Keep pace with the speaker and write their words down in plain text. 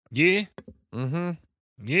Yeah. Mm-hmm.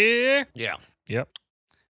 Yeah. Yeah. Yep.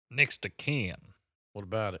 Next to Ken. What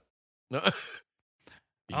about it? No.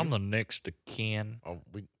 I'm the next to Ken. Oh,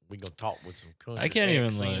 we gonna talk with some country I can't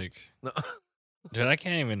even accents. like, dude. I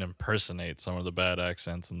can't even impersonate some of the bad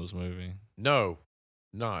accents in this movie No,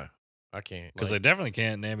 I can't. because I definitely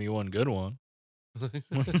can't name you one good one.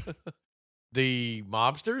 The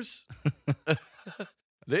mobsters,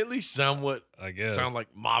 they at least sound like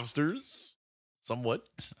mobsters, somewhat.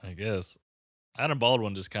 I guess Adam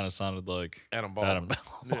Baldwin just kind of sounded like Adam Baldwin.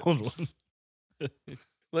 Adam Baldwin.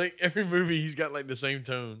 Like every movie, he's got like the same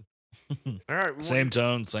tone. All right, Same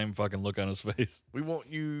tone, same fucking look on his face we want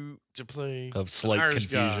you to play of slight Irish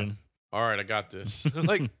guy. confusion. All right, I got this.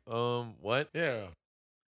 Like, what? Yeah,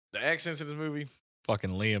 the accents in this movie. Fucking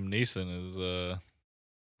Liam Neeson is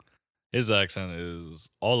his accent is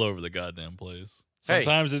all over the goddamn place.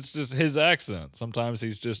 Sometimes it's just his accent. Sometimes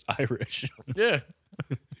he's just Irish. Yeah,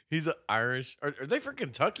 he's Irish. Are they from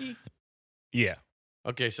Kentucky? Yeah,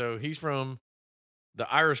 Okay, so he's from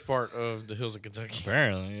the Irish part of the hills of Kentucky.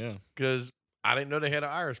 apparently, yeah. Because I didn't know they had an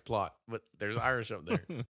Irish plot, but there's Irish up there.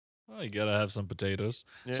 Well, you gotta have some potatoes.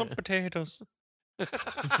 Yeah. Some potatoes. We're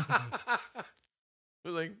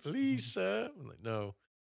like, please, sir. I'm like, no.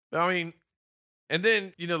 I mean, and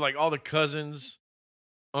then, like all the cousins,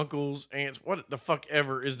 uncles, aunts, what the fuck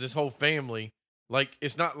ever is this whole family? Like,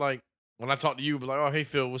 it's not like when I talk to you, but like, oh, hey,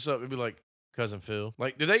 Phil, what's up? It'd be like, cousin Phil.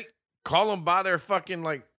 Like, do they call them by their fucking,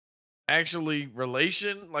 like, actually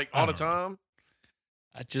relation, like, all the time?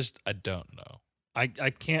 I don't know. I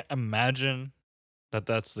can't imagine that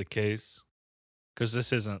that's the case. Because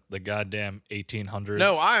this isn't the goddamn 1800s.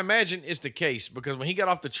 No, I imagine it's the case because when he got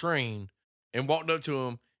off the train and walked up to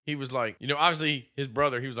him, he was like, obviously his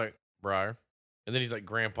brother, he was like, Briar. And then he's like,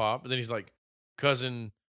 Grandpa. But then he's like,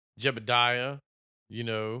 Cousin Jebediah.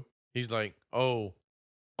 He's like, oh,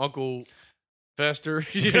 Uncle Fester.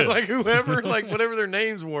 Like whoever, like whatever their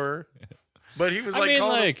names were. But he was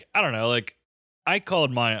like, I don't know. Like, I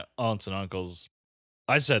called my aunts and uncles.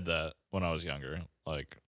 I said that when I was younger.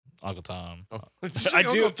 Like, Uncle Tom. Oh. I do.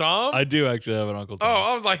 Uncle Tom? I do actually have an Uncle Tom.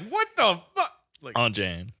 Oh, I was like, what the fuck? Like, Aunt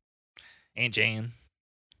Jane. Aunt Jane.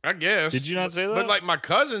 I guess. Did you not say that? But like my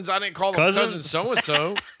cousins, I didn't call them cousin so and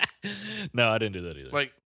so. No, I didn't do that either.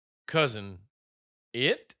 Like cousin,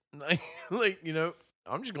 it like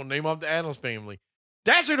I'm just gonna name off the Addams family.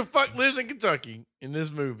 That's who the fuck lives in Kentucky in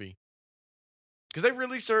this movie. Because they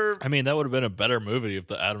really serve. I mean, that would have been a better movie if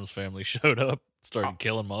the Addams family showed up, started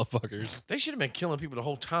killing motherfuckers. They should have been killing people the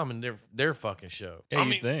whole time in their fucking show. Yeah,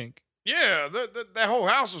 you think? Yeah, that whole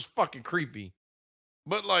house was fucking creepy.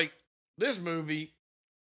 But like this movie,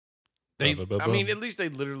 I mean, at least they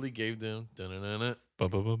literally gave them no,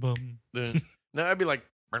 I'd be like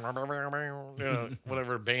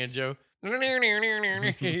whatever banjo.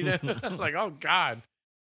 Like, oh God.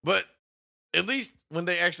 But at least when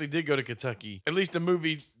they actually did go to Kentucky, at least the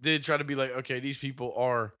movie did try to be like, okay, these people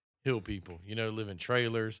are hill people, live in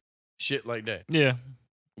trailers, shit like that. Yeah.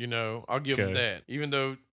 I'll give them that. Even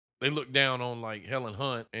though they looked down on like Helen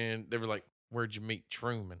Hunt and they were like, where'd you meet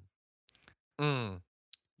Truman?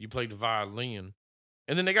 You played the violin.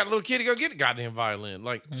 And then they got a little kid to go get a goddamn violin.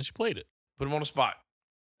 Like, and she played it. Put him on the spot.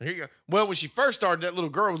 Here you go. Well, when she first started, that little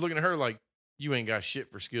girl was looking at her like, you ain't got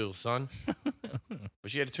shit for skills, son. But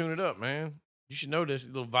she had to tune it up, man. You should know this,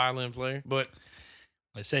 little violin player. But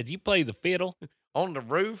I said, you play the fiddle on the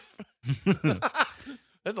roof. That's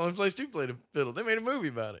the only place to play the fiddle. They made a movie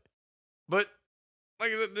about it. But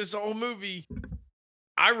like I said, this whole movie,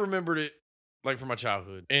 I remembered it like from my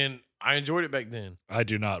childhood. And I enjoyed it back then. I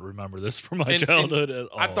do not remember this from my childhood at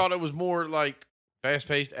all. I thought it was more like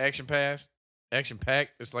fast-paced, action-packed.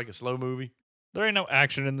 It's like a slow movie. There ain't no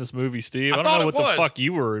action in this movie, Steve. I don't know what the fuck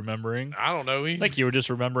you were remembering. I don't know. I think you were just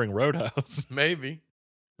remembering Roadhouse. Maybe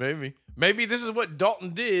this is what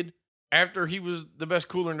Dalton did after he was the best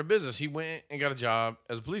cooler in the business. He went and got a job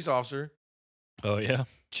as a police officer. Oh, yeah.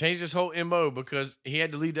 Changed his whole MO because he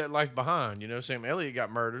had to leave that life behind. Sam Elliott got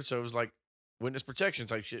murdered, so it was like witness protection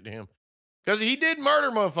type shit to him. Because he did murder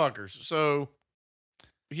motherfuckers. So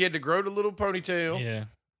he had to grow the little ponytail. Yeah.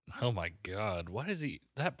 Oh my God. Why does he?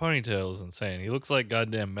 That ponytail is insane. He looks like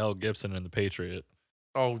goddamn Mel Gibson in The Patriot.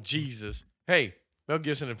 Oh, Jesus. Hey, Mel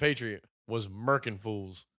Gibson in The Patriot was murking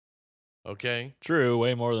fools. Okay? True.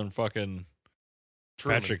 Way more than fucking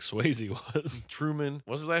Truman. Patrick Swayze was. Truman.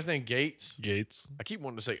 What's his last name? Gates? Gates. I keep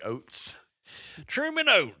wanting to say Oates. Truman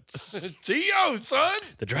Oates. T.O., son.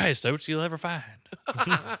 The driest oats you'll ever find.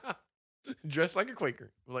 Dressed like a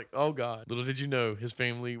Quaker. Like, oh God. Little did you know, his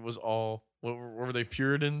family was all, what were they,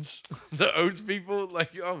 Puritans? The Oates people?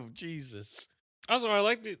 Like, oh, Jesus. Also, I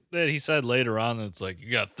like that he said later on that it's like,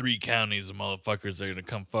 you got 3 counties of motherfuckers that are going to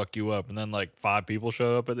come fuck you up. And then like 5 people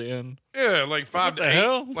show up at the end. Yeah, like 5 what to the 8.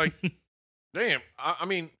 hell? Like, damn. I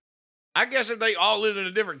mean, I guess if they all lived in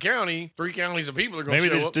a different county, 3 counties of people are going to show up.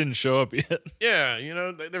 Maybe they just didn't show up yet. Yeah,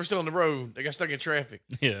 they were still on the road. They got stuck in traffic.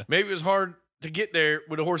 Yeah. Maybe it was hard to get there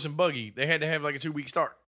with a horse and buggy. They had to have like a 2-week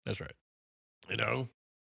start. That's right.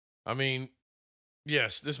 I mean,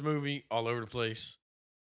 yes, this movie all over the place.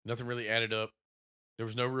 Nothing really added up. There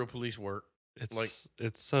was no real police work.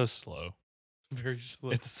 It's so slow. Very slow.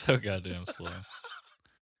 It's so goddamn slow.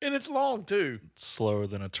 And it's long too. It's slower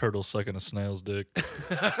than a turtle sucking a snail's dick.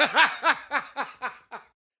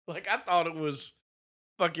 Like I thought it was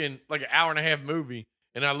fucking like an hour and a half movie.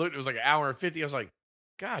 And I looked, it was like an hour and 50. I was like,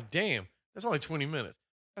 God damn, that's only 20 minutes.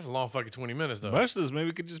 That's a long fucking 20 minutes though. Most of this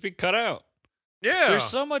movie could just be cut out. Yeah. There's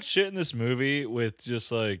so much shit in this movie with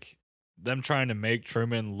just like them trying to make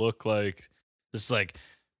Truman look like this like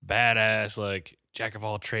badass, like jack of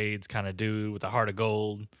all trades kind of dude with a heart of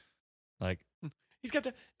gold. Like he's got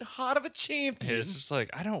the heart of a champion. it's just like,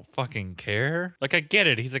 I don't fucking care. Like I get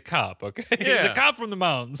it. He's a cop. Okay. Yeah. He's a cop from the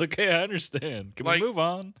mountains. Okay. I understand. Can we move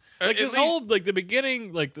on? Like this whole, like the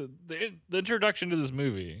beginning, like the introduction to this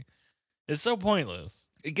movie is so pointless.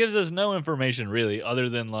 It gives us no information really other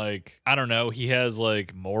than like, I don't know. He has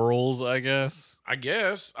like morals, I guess. I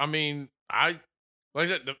mean, like I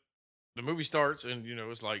said, the movie starts and,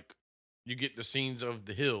 it's like you get the scenes of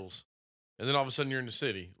the hills and then all of a sudden you're in the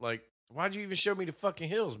city. Like, why'd you even show me the fucking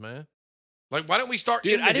hills, man? Like, why don't we start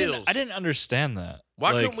in the hills? I didn't understand that.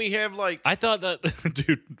 Why like, couldn't we have like... I thought that,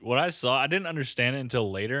 dude, what I saw, I didn't understand it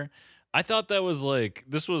until later. I thought that was like,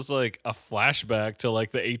 this was like a flashback to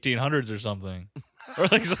like the 1800s or something. Or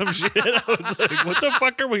like some shit. I was like, what the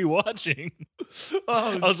fuck are we watching?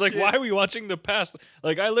 I was like, why are we watching the past?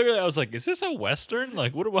 Like, I was like, is this a Western?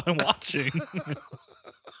 Like, what am I watching?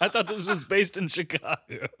 I thought this was based in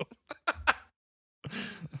Chicago.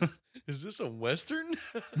 Is this a Western?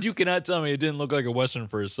 You cannot tell me it didn't look like a Western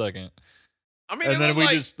for a second. I mean, and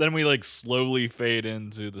then we like slowly fade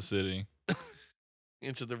into the city.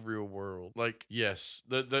 Into the real world. Like, yes,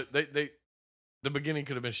 the beginning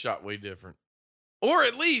could have been shot way different. Or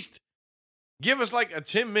at least give us like a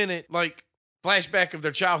 10-minute like flashback of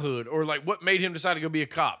their childhood or like what made him decide to go be a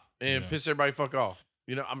cop and piss everybody fuck off.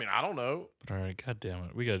 I mean, I don't know. But all right, God damn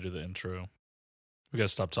it. We got to do the intro. We got to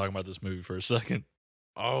stop talking about this movie for a second.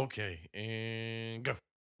 Okay, and go.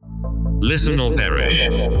 Listen or perish.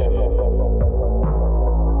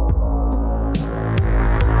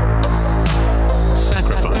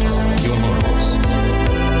 Sacrifice your morals.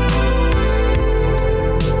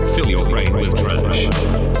 Fill your brain with trash.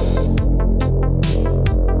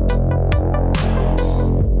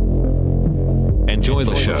 Enjoy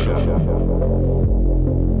the show.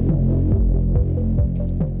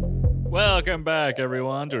 Welcome back,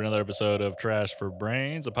 everyone, to another episode of Trash for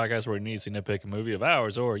Brains, a podcast where we need to nitpick a movie of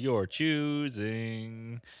ours or your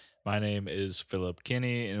choosing. My name is Philip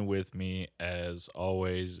Kinney, and with me, as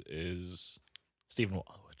always, is Stephen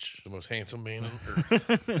Wallowich. The most handsome man on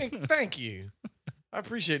earth. Thank you. I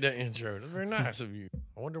appreciate that intro. That's very nice of you.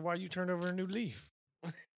 I wonder why you turned over a new leaf.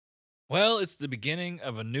 Well, it's the beginning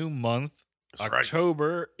of a new month. That's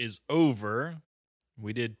October is over.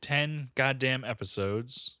 We did 10 goddamn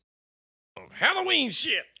episodes of Halloween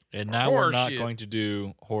shit. And now we're not going to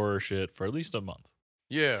do horror shit for at least a month.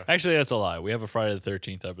 Yeah. Actually, that's a lie. We have a Friday the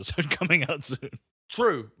 13th episode coming out soon.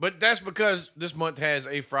 True. But that's because this month has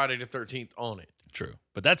a Friday the 13th on it. True.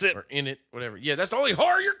 But that's it. Or in it, whatever. Yeah, that's the only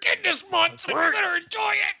horror you're getting this month. So you better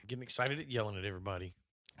enjoy it. Getting excited at yelling at everybody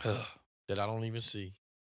that I don't even see.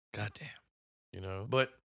 Goddamn. But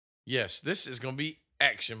yes, this is going to be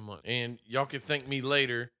action month. And y'all can thank me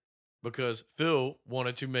later because Phil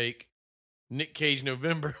wanted to make Nick Cage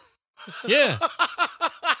November. Yeah.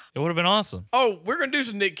 It would have been awesome. Oh, we're going to do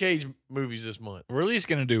some Nick Cage movies this month. We're at least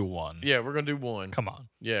going to do one. Yeah, we're going to do one. Come on.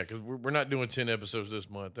 Yeah, because we're not doing 10 episodes this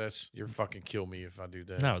month. You're fucking kill me if I do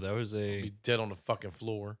that. No, that was I'll be dead on the fucking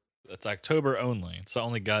floor. That's October only. It's the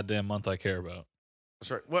only goddamn month I care about.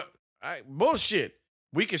 That's right. What? Bullshit.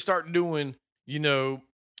 We can start doing,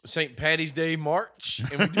 St. Patty's Day March,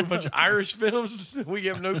 and we do a bunch of Irish films. We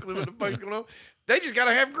have no clue what the fuck's going on. They just got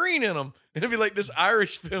to have green in them. It'll be like this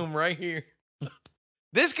Irish film right here.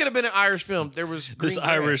 This could have been an Irish film. There was green this grass.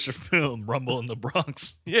 Irish film, Rumble in the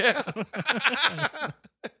Bronx. Yeah.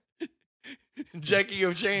 Jackie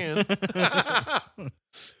O'Chan.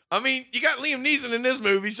 I mean, you got Liam Neeson in this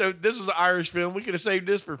movie, so this was an Irish film. We could have saved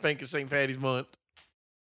this for St. Patty's month.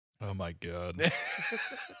 Oh, my God.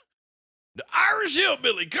 The Irish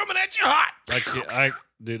hillbilly coming at you hot.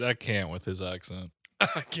 I can't with his accent.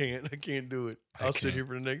 I can't do it. I'll sit can't. here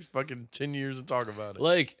for the next fucking 10 years and talk about it.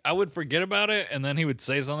 Like, I would forget about it, and then he would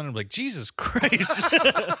say something, and I'm like, Jesus Christ.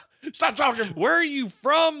 Stop talking. Where are you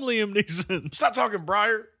from, Liam Neeson? Stop talking,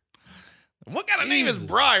 Briar. What kind of name is Jesus.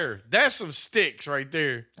 Briar? That's some sticks right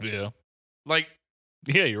there. Yeah. Like,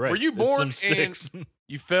 Yeah, you're right. Were you It's born some sticks.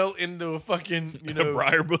 you fell into a fucking,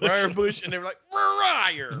 briar bush. briar bush, and they were like,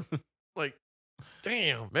 Briar. Like,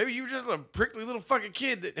 damn. Maybe you were just a prickly little fucking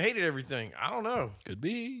kid that hated everything. I don't know. Could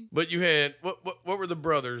be. But you had, what were the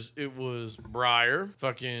brothers? It was Briar,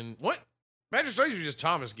 fucking, what? Magic Swayze was just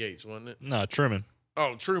Thomas Gates, wasn't it? No, Truman.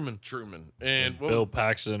 Oh, Truman. And what Bill was-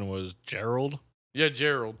 Paxton was Gerald. yeah,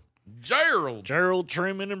 Gerald. Gerald,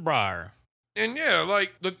 Truman, and Briar. And yeah,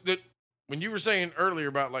 like the when you were saying earlier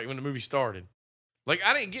about like when the movie started, like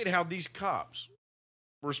I didn't get how these cops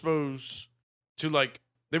were supposed to like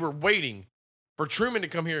they were waiting for Truman to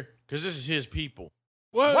come here because this is his people.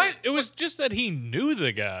 What? It was just that he knew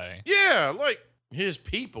the guy. Yeah, like his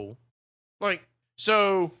people. Like,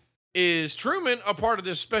 so is Truman a part of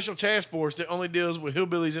this special task force that only deals with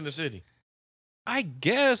hillbillies in the city? I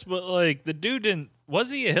guess, but like the dude didn't. Was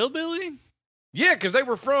he a hillbilly? Yeah, because they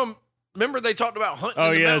were from. Remember they talked about hunting.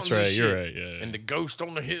 Oh in the yeah, that's mountains and right. You're shit? right. Yeah. And the ghost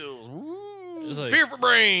on the hills. Ooh, was like- fear for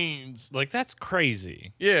brains. Like that's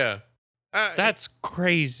crazy. Yeah. That's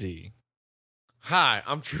crazy. Hi,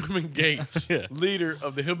 I'm Truman Gates, Yeah. leader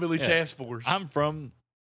of the Hillbilly Yeah. Task Force. I'm from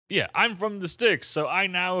the sticks, so I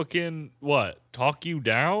now can talk you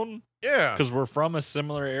down yeah. because we're from a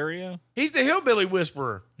similar area. He's the hillbilly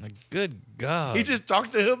whisperer. Like, good God. He just talks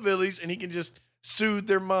to hillbillies and he can just soothe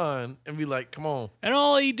their mind and be like, come on. and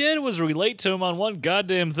all he did was relate to him on one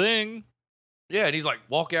goddamn thing. Yeah, and he's like,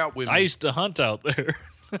 walk out with me. I used to hunt out there.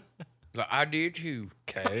 He's like, I did too.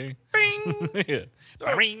 Okay. Bing. Yeah.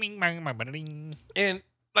 And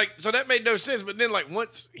like, so that made no sense. But then like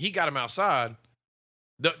once he got him outside,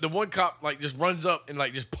 the one cop like just runs up and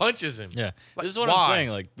like just punches him. Yeah. Like, This is what why? I'm saying.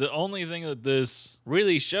 Like, the only thing that this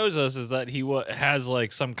really shows us is that he has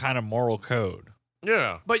like some kind of moral code.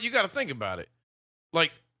 Yeah. But you got to think about it.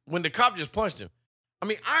 Like when the cop just punched him. I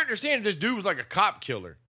mean, I understand this dude was like a cop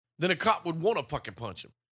killer. Then a cop would want to fucking punch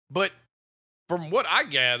him. But from what I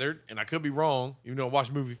gathered, and I could be wrong, even though I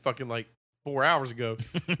watched the movie fucking like 4 hours ago,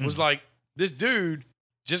 was like this dude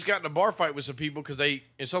just got in a bar fight with some people because they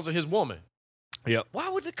insulted his woman. Yep. Why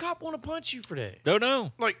would the cop want to punch you for that? Don't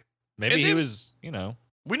know. Like, Maybe And he then- was,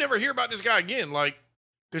 we never hear about this guy again. Like,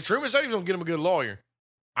 because Truman said he was going to get him a good lawyer.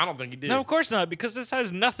 I don't think he did. No, of course not, because this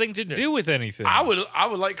has nothing to do with anything. I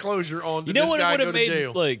would like closure on You know this what it guy would go have to made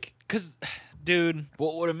jail. like because dude,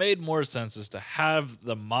 what would have made more sense is to have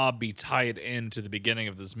the mob be tied into the beginning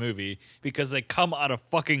of this movie because they come out of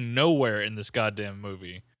fucking nowhere in this goddamn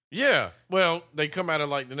movie. Yeah. Well, they come out of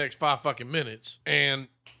like the next 5 fucking minutes. And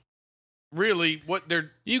really, what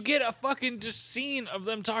they're. You get a fucking just scene of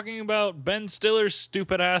them talking about Ben Stiller's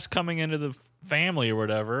stupid ass coming into the family or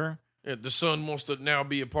whatever. Yeah, the son wants to now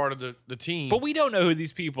be a part of the team. But we don't know who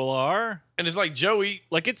these people are. And it's like Joey.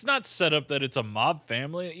 Like, it's not set up that it's a mob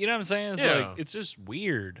family. You know what I'm saying? It's Yeah. like, it's just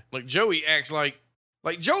weird. Like Joey acts like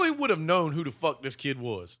Joey would have known who the fuck this kid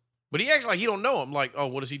was. But he acts like he don't know him. Like, oh,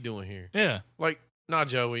 what is he doing here? Yeah. Like, nah,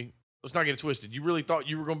 Joey. Let's not get it twisted. You really thought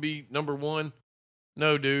you were going to be number one?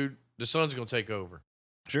 No, dude. The son's going to take over.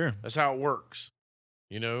 Sure. That's how it works.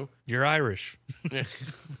 You know? You're Irish. Yeah.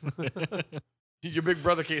 Your big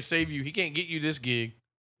brother can't save you. He can't get you this gig.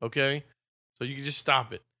 Okay? So you can just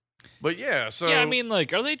stop it. But yeah, so. Yeah, I mean, like,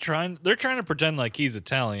 they're trying to pretend like he's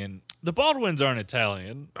Italian. The Baldwins aren't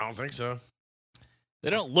Italian. I don't think so. They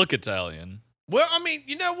don't look Italian. Well, I mean,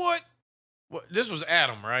 you know what? This was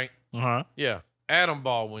Adam, right? Uh-huh. Yeah. Adam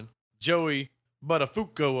Baldwin. Joey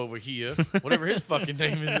Buttafuoco over here. Whatever his fucking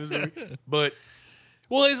name is in this movie. But,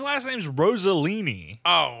 Well, his last name's Rossellini.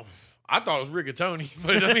 oh, I thought it was Rigatoni.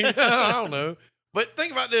 But I mean, I don't know. But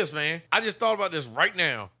think about this, man. I just thought about this right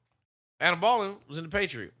now. Adam Baldwin was in The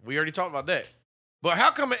Patriot. We already talked about that. But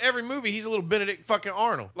how come in every movie he's a little Benedict fucking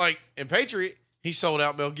Arnold? Like in Patriot, he sold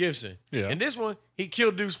out Mel Gibson. Yeah. In this one, he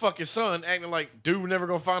killed dude's fucking son, acting like dude never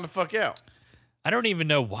gonna find the fuck out. I don't even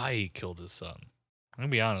know why he killed his son. I'm going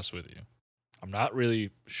to be honest with you. I'm not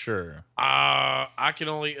really sure. I can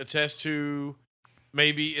only attest to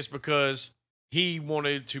maybe it's because he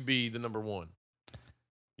wanted to be the number one.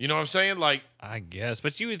 You know what I'm saying? Like, I guess.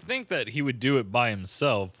 But you would think that he would do it by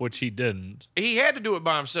himself, which he didn't. he had to do it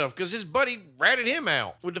by himself because his buddy ratted him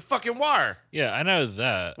out with the fucking wire, Yeah, I know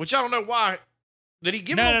that. which I don't know why. Did he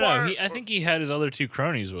give him No. a wire? I think he had his other two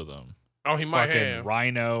cronies with him. Oh, he might Fucking have.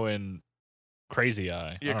 Rhino and Crazy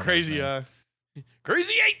Eye. I Yeah, don't know Crazy his name. Eye.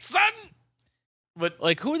 Crazy 8, son! But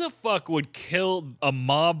Like, who the fuck would kill a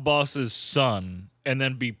mob boss's son and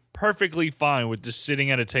then be perfectly fine with just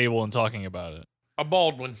sitting at a table and talking about it. A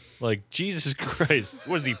Baldwin. Like, Jesus Christ.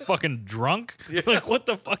 Was he fucking drunk? Yeah. Like, what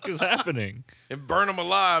the fuck is happening? And burn him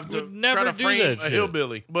alive to Would never try to do frame that a shit.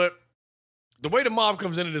 hillbilly. But the way the mob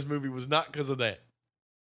comes into this movie was not because of that.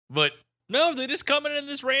 But, No, they just come in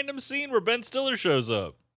this random scene where Ben Stiller shows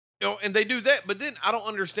up. you know, and they do that. But then I don't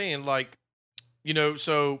understand, like, you know,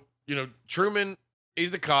 so, you know, Truman,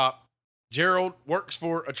 he's the cop. Gerald works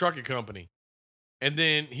for a trucking company. And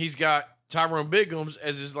then he's got Tyrone Biggums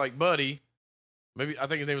as his, like, buddy. Maybe, I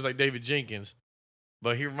think his name was, like, David Jenkins.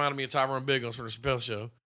 But he reminded me of Tyrone Biggums from the Chappelle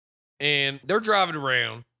Show. And they're driving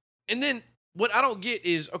around. And then what I don't get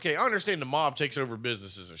is, okay, I understand the mob takes over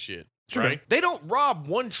businesses and shit, Sure. right? They don't rob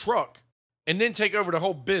one truck and then take over the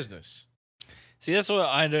whole business. See, that's what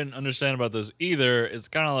I didn't understand about this either. It's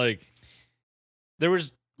kind of like there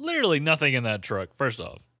was literally nothing in that truck, first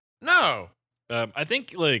off. No. I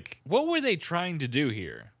think, like, what were they trying to do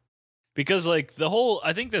here? Because, like,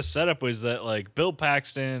 I think the setup was that, like, Bill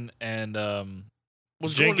Paxton and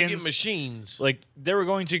Was going to Jenkins, get machines. like, they were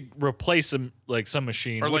going to replace some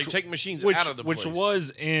machine. or, like, which, take machines which, out of the which place.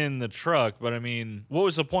 was in the truck. But, I mean, what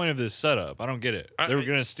was the point of this setup? I don't get it. They were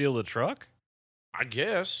going to steal the truck? I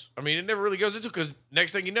guess. I mean, it never really goes into because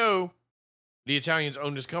next thing you know, the Italians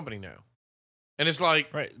own this company now. And it's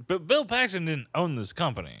like, Right. But Bill Paxton didn't own this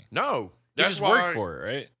company. no. He That's just why. worked for it,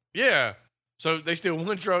 right? Yeah. So they steal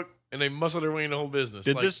one truck and they muscle their way in the whole business.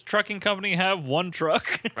 Did Like, this trucking company have one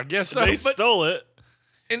truck? I guess so. They But, stole it,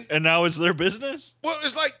 and- and now it's their business? well,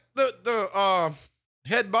 it's like the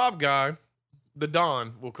head Bob guy, the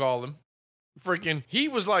Don, we'll call him. Freaking, he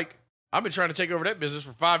was like, I've been trying to take over that business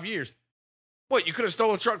for 5 years. What, you could have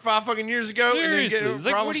stole a truck 5 fucking years ago and then Seriously. get a It's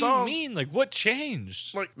like, problem what do you solved? mean? Like, what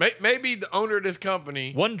changed? Like, maybe the owner of this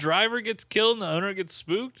company. One driver gets killed and the owner gets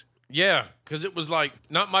spooked? Yeah, because it was like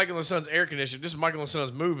not Michael and Son's air conditioner. This is Michael and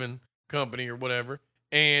Son's moving company or whatever.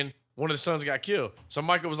 And one of the sons got killed. So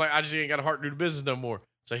Michael was like, I just ain't got a heart to do the business no more.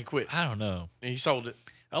 So he quit I don't know. and he sold it.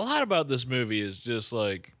 A lot about this movie is just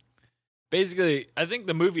like, basically, I think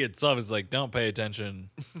the movie itself is like, don't pay attention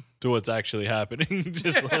to what's actually happening.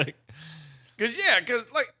 Just Yeah. like, Because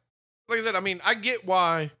like I said, I mean, I get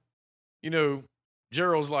why, you know,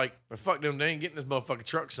 Gerald's like, well, fuck them, they ain't getting this motherfucking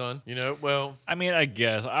truck, son. You know, well, I mean, I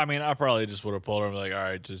guess. I mean, I probably just would have pulled him like, all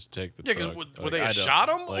right, just take the yeah, because truck. would Like, they I have don't- shot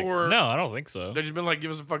him like, or no, I don't think so. they just been like, give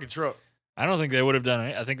us a fucking truck? I don't think they would have done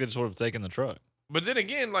it. I think they just would have taken the truck. But then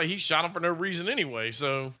again, like he shot him for no reason anyway,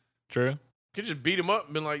 so True. could just beat him up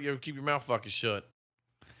and been like, yo, keep your mouth fucking shut.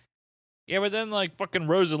 Yeah, but then like fucking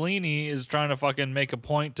Rossellini is trying to fucking make a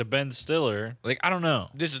point to Ben Stiller. Like, I don't know.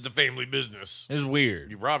 This is the family business. It's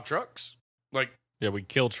weird. You rob trucks? Like, Yeah, we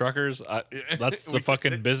kill truckers. That's the We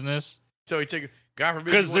fucking business. So he take God forbid.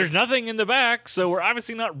 Because you there's wanna- nothing in the back, so we're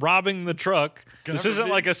obviously not robbing the truck. God This isn't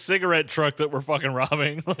forbid. like a cigarette truck that we're fucking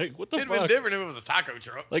robbing. Like, what the It'd have been fuck? different if it was a taco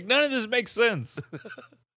truck. Like, none of this makes sense.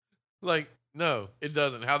 Like, no, it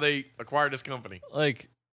doesn't. How they acquired this company. Like,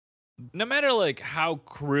 no matter like how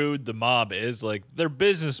crude the mob is, like they're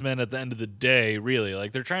businessmen at the end of the day, really.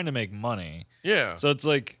 Like they're trying to make money. Yeah. So it's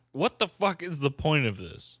like, what the fuck is the point of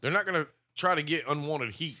this? They're not going to try to get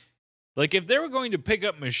unwanted heat. Like if they were going to pick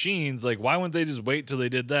up machines, like why wouldn't they just wait till they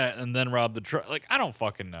did that and then rob the truck? Like I don't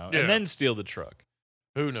fucking know. Yeah. And then steal the truck.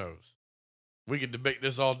 Who knows? We could debate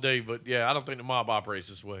this all day, but yeah, I don't think the mob operates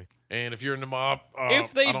this way. And if you're in the mob,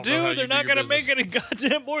 If they I don't know how do, you they're not your gonna make business. any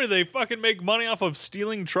goddamn more. They fucking make money off of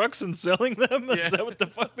stealing trucks and selling them. Yeah. Is that what the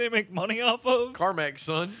fuck they make money off of? Carmack,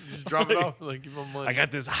 son. You just drop it Like, off and like, give them money. I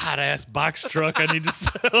got this hot ass box truck I need to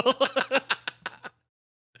sell.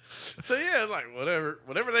 So yeah, it's like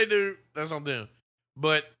whatever they do, that's on them.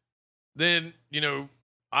 But then, you know,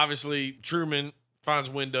 obviously Truman finds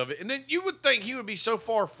wind of it. And then you would think he would be so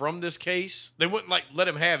far from this case, they wouldn't like let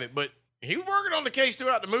him have it. But he was working on the case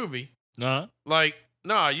throughout the movie. Nah. Like,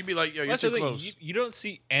 nah, you'd be like, yo, you're That's too the thing. close. You don't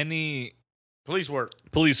see any Police work.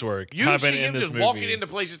 police work You happen see in him this just movie. walking into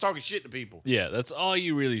places talking shit to people. Yeah, that's all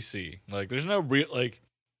you really see. Like, there's no real like.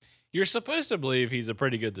 You're supposed to believe he's a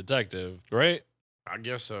pretty good detective, right? I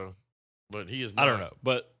guess so. But he is not. I don't know,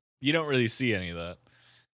 but you don't really see any of that.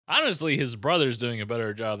 Honestly, his brother's doing a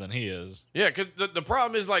better job than he is. Yeah, because the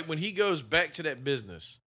problem is like when he goes back to that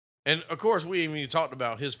business, and of course we ain't even talked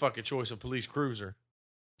about his fucking choice of police cruiser.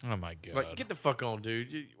 Oh my god! Like, get the fuck on,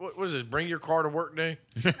 dude. What is this? Bring your car to work day?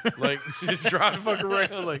 Like, just drive the fuck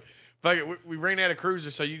around. Like, fuck it. We ran out of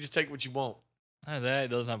cruisers, so you just take what you want. None of that. He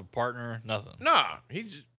doesn't have a partner. Nothing. Nah,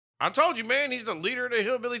 I told you, man. He's the leader of the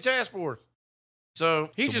Hillbilly Task Force. So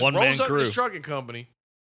he It's a just one-man rolls up crew. this trucking company,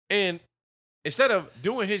 and instead of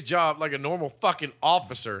doing his job like a normal fucking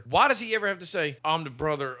officer, why does he ever have to say, I'm the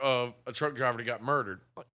brother of a truck driver that got murdered?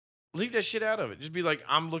 Like, leave that shit out of it. Just be like,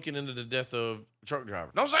 I'm looking into the death of a truck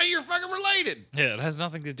driver. Don't say you're fucking related. Yeah, it has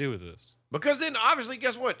nothing to do with this. Because then, obviously,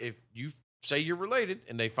 guess what? If you say you're related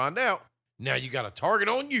and they find out, now you got a target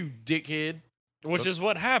on you, dickhead. Which is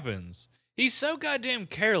what happens. He's so goddamn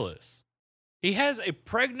careless. He has a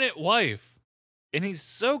pregnant wife, and he's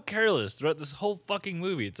so careless throughout this whole fucking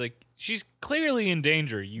movie. It's like, she's clearly in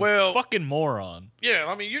danger, you fucking moron. Yeah,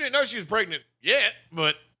 I mean, you didn't know she was pregnant yet,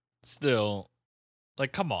 but Still,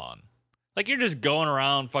 like, come on. Like, you're just going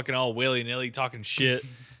around fucking all willy-nilly talking shit,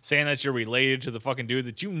 saying that you're related to the fucking dude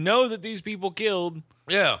that you know that these people killed.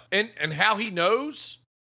 yeah. And how he knows,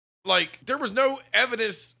 like, there was no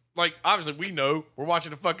evidence. Like, obviously, we know we're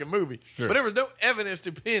watching a fucking movie, Sure. but there was no evidence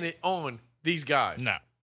to pin it on these guys. No.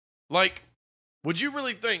 Like, would you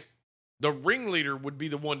really think the ringleader would be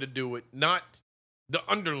the one to do it, not the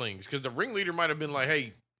underlings? Because the ringleader might have been like,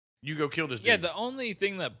 hey, you go kill this dude. Yeah, the only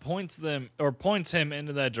thing that points him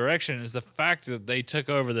into that direction is the fact that they took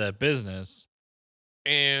over that business.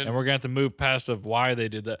 and And we're going to have to move past of why they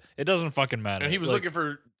did that. It doesn't fucking matter. he was Like, looking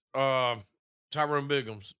for Tyrone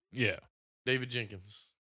Biggums, Yeah. David Jenkins.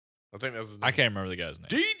 I think that was his name. I can't remember the guy's name.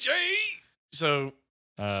 DJ. So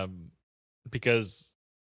Because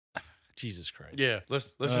Jesus Christ. yeah,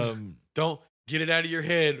 listen. Don't get it out of your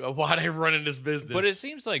head of why they running this business. But it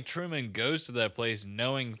seems like Truman goes to that place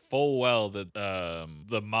knowing full well that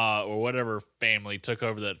the Ma or whatever family took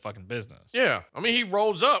over that fucking business. yeah, I mean he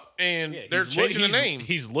rolls up and they're changing the name.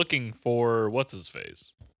 He's looking for what's his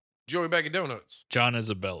face, Joey Bag of Donuts. John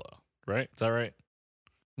Isabella, right? Is that right?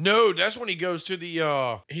 No, that's when he goes to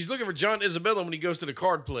the. He's looking for John Isabella when he goes to the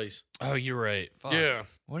card place. Oh, you're right. Fuck. Yeah,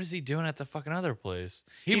 What is he doing at the fucking other place?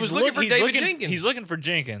 he He's was looking for he's David looking- Jenkins. He's looking for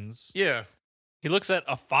Jenkins. yeah, He looks at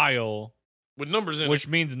a file, with numbers in which it,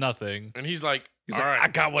 means nothing. and he's like, He's "All like, right, I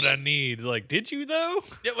got what I need. Like, did you though?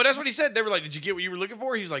 Yeah, well, that's what he said. They were like, "Did you get what you were looking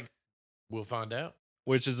for?" He's like, "We'll find out."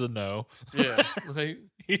 Which is a no. Yeah, like,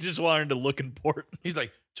 He just wanted to look important. he's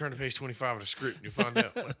like, "Turn to page 25 of the script, and you'll find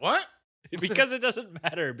out." Like, what? Because it doesn't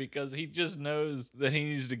matter, because he just knows that he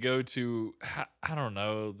needs to go to, I don't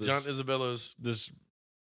know, this, John Isabella's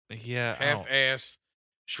yeah, I don't- half-ass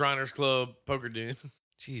Shriners Club poker den.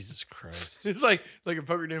 Jesus Christ. It's like a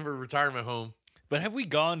poker den for a retirement home. But have we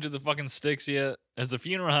gone to the fucking sticks yet? Has the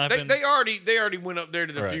funeral They, happened? they already went up there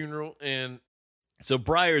to the Right. funeral, and So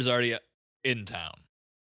Briar's already in town,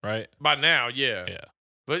 right? by now, yeah. Yeah.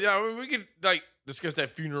 But yeah, I mean, we could like discuss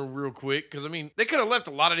that funeral real quick because I mean they could have left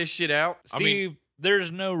a lot of this shit out. Steve, I mean,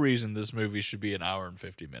 there's no reason this movie should be an hour and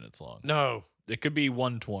 50 minutes long. no. It could be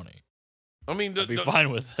 120. I mean, I'd be fine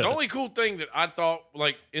with that. the only cool thing that I thought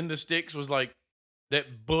like in the sticks was like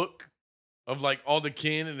that book of like all the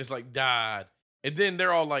kin and it's like died, and then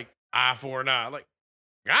they're all like eye for an eye. Like,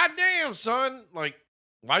 goddamn, son, like.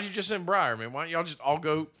 Why'd you just send Briar, man? Why don't y'all just all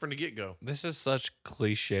go from the get-go? This is such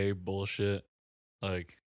cliche bullshit.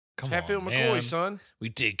 Like, come Hatfield on, McCoy, man. son.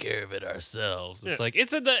 We take care of it ourselves. Yeah. It's like,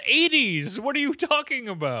 it's in the 80s. What are you talking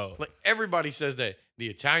about? Like everybody says that. The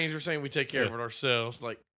Italians are saying we take care of Yeah. it ourselves.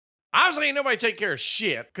 Like, obviously ain't nobody take care of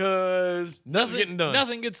shit because nothing's getting done.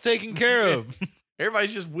 Nothing gets taken care of.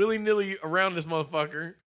 Everybody's just willy-nilly around this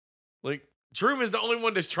motherfucker. Like, Truman's the only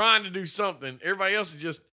one that's trying to do something. Everybody else is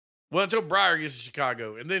just, well, until Briar gets to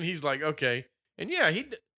Chicago. And then he's like, okay. And yeah,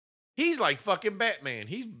 he's like fucking Batman.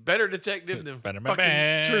 He's better detective than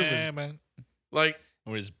fucking Truman. Like,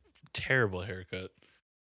 With his terrible haircut.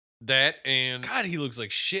 that and God, he looks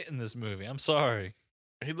like shit in this movie. I'm sorry.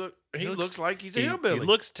 he looks- looks like he's a He hillbilly.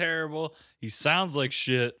 looks terrible. He sounds like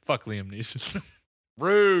shit. Fuck Liam Neeson.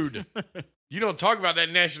 rude. You don't talk about that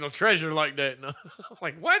national treasure like that. No.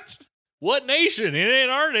 Like, what? What nation? It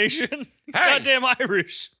ain't our nation. He's Hey. goddamn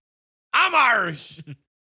Irish. I'm Irish.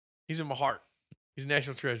 He's in my heart. He's a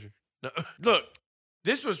national treasure. No, look,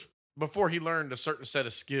 this was before he learned a certain set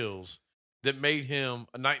of skills that made him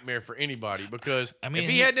a nightmare for anybody. Because I mean, if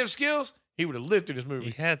he had them skills, he would have lived through this He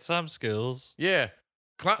movie. had some skills. Yeah.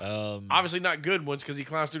 Obviously not good ones because he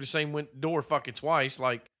climbs through the same door fucking twice.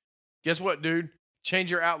 Like, guess what, dude?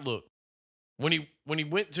 Change your outlook. When he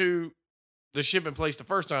went to the shipping place the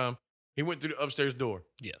first time, he went through the upstairs door.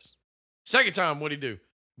 Yes. Second time, what'd he do?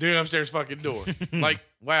 The upstairs fucking door. Like,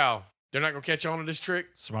 wow, they're not gonna catch on to this trick.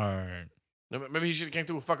 Smart. Maybe he should have came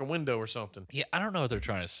through a fucking window or something. Yeah, I don't know what they're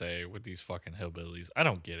trying to say with these fucking hillbillies. I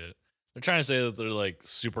don't get it. They're trying to say that they're like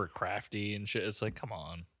super crafty and shit. It's like, come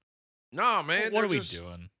on. Nah, man. What they're are we just-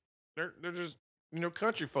 doing? They're just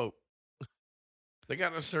country folk. They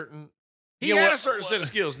got a certain. He Yeah, had what- a certain set of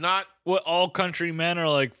skills. Not What all country men are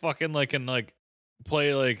like fucking like and like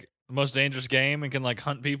play like The most dangerous game and can like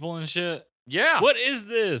hunt people and shit. Yeah. What is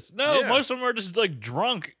this? No, Yeah. most of them are just like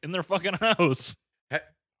drunk in their fucking house.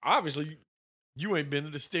 Obviously, you ain't been to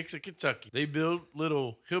the sticks of Kentucky. They build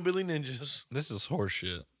little hillbilly ninjas This is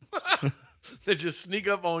horseshit. that just sneak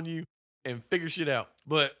up on you and figure shit out.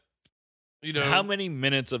 But, you know, How many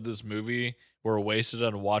minutes of this movie were wasted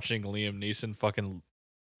on watching Liam Neeson fucking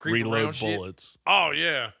creep reload around shit. bullets? Oh,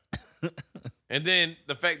 yeah. And then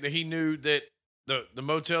the fact that he knew that the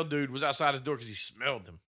motel dude was outside his door because he smelled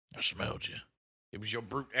him. I smelled you. It was your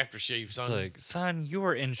brute aftershave, It's son. like, son, you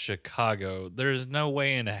are in Chicago. There's no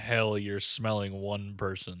way in hell you're smelling one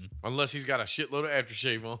person. Unless he's got a shitload of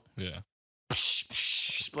aftershave on. Yeah.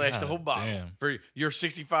 Splash the God whole bottle damn. for your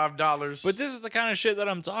 $65. But this is the kind of shit that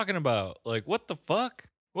I'm talking about. Like, what the fuck?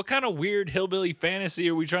 What kind of weird hillbilly fantasy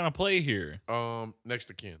are we trying to play here? Next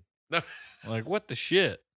to kin. No. Like, what the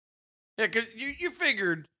shit? Yeah, because you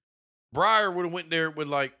figured Briar would have went there with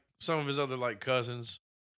like some of his other like cousins,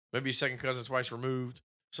 maybe a second cousin twice removed,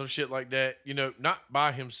 some shit like that. You know, not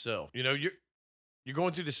by himself. You know, you're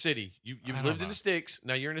going through the city. You've I don't lived in know. the sticks.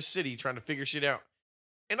 Now you're in the city trying to figure shit out.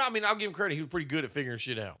 And I mean, I'll give him credit. He was pretty good at figuring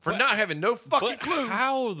shit out for But- not having no fucking But clue.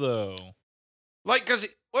 how though? Like, because,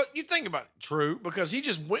 well, you think about it. True, because he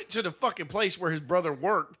just went to the fucking place where his brother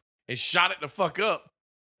worked and shot it the fuck up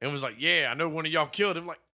and was like, yeah, I know one of y'all killed him.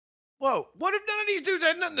 Like, whoa, what if none of these dudes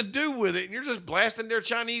had nothing to do with it and you're just blasting their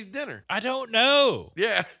Chinese dinner? I don't know.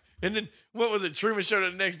 Yeah. And then, what was it? Truman showed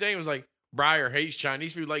up the next day and was like, Briar hates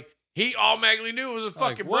Chinese food. Like, he automatically knew it was his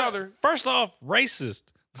fucking Like, what? brother. First off, racist.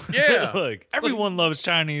 Yeah. Like, everyone loves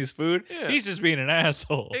Chinese food. Yeah. He's just being an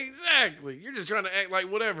asshole. Exactly. You're just trying to act like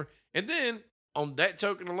whatever. And then, on that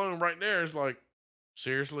token alone right there, it's like,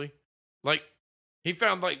 seriously? Like, he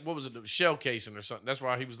found, like, what was it, a shell casing or something. That's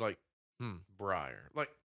why he was like, Briar. Like,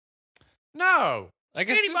 no. I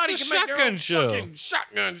guess Anybody it's a can make their shotgun own shell. fucking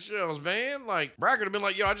shotgun shells, man. Like, Briar could have been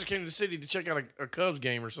like, yo, I just came to the city to check out a Cubs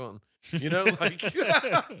game or something. You know, like,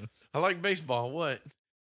 I like baseball. What?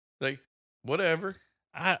 Like, whatever.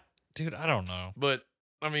 Dude, I don't know. But,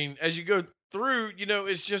 I mean, as you go through, you know,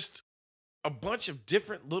 it's just a bunch of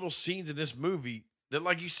different little scenes in this movie that,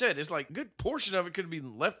 like you said, it's like a good portion of it could be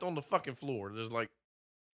left on the fucking floor. There's like,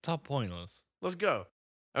 It's all pointless. let's go.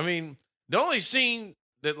 I mean, the only scene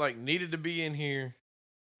that like needed to be in here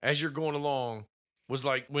as you're going along was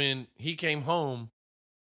like when he came home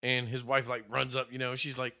and his wife like runs up, you know,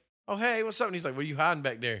 she's like, oh, hey, what's up? And he's like, what are you hiding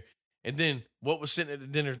back there? And then what was sitting at the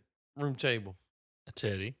dinner room table? A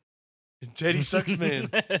teddy. Teddy Sucksman.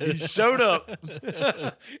 He showed up.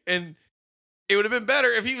 And it would have been better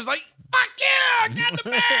if he was like, fuck yeah, I got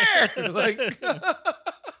the bear. Like,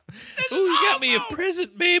 Ooh, you got me a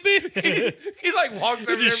present, baby. he like walks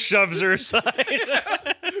He over just shoves her aside.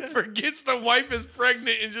 there, forgets the wife is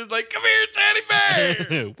pregnant and just like, come here, teddy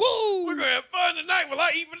bear. Woo! We're going to have fun tonight while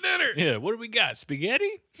I eat my dinner. Yeah, what do we got? Spaghetti?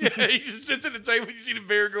 Yeah, he just sits at the table. You see the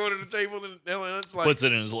bear going to the table and it's like, Puts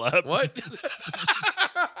it in his lap. what?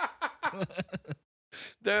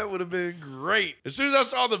 That would have been great. As soon as I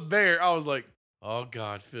saw the bear, I was like, oh,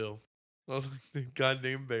 God, Phil. I was like, the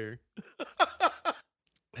goddamn bear.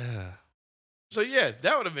 Yeah. So, yeah,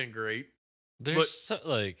 that would have been great. There's so,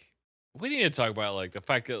 like, we need to talk about like the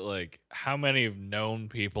fact that like how many known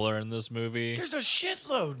people are in this movie There's a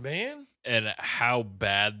shitload, man. and how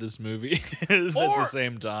bad this movie is at Or- the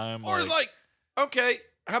same time. Or like, okay,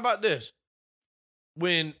 how about this?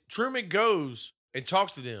 When Truman goes and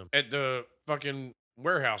talks to them at the fucking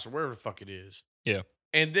warehouse or wherever the fuck it is. Yeah.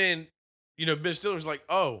 And then, you know, Ben Stiller's like,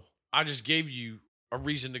 oh, I just gave you a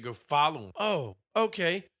reason to go follow him. Oh,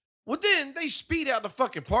 okay. Well, then they speed out the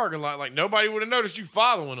fucking parking lot like nobody would have noticed you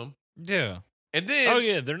following them. yeah. And then, Oh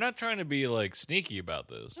yeah, they're not trying to be like sneaky about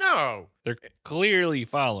this. no. They're clearly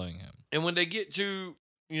following him. And when they get to,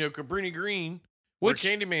 you know, Cabrini Green, where Which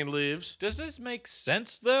Candyman lives, does this make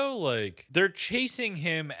sense though? Like they're chasing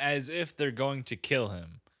him as if they're going to kill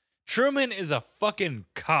him. Truman is a fucking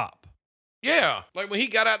cop. yeah, like when he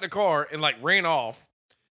got out the car and like ran off,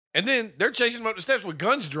 and then they're chasing him up the steps with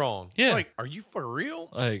guns drawn. Yeah. Like, are you for real?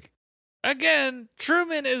 Like again,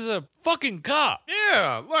 Truman is a fucking cop.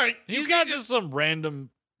 Yeah, like you He's can't not just some random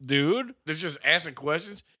dude. that's just asking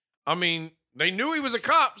questions. I mean, they knew he was a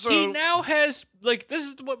cop, so He now has, like, this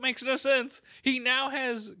is what makes no sense. He now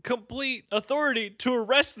has complete authority to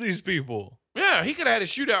arrest these people. yeah, he could have had a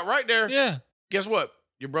shootout right there. Yeah. Guess what?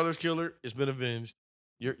 Your brother's killer has been avenged.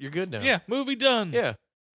 You're good now. Yeah. Movie done. Yeah.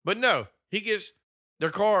 But no, he gets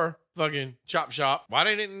their car fucking chop shop. Why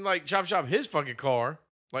they didn't like chop shop his fucking car?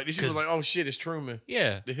 Like these people 'Cause- like, oh shit, it's Truman,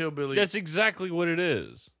 Yeah. the hillbilly. That's exactly what it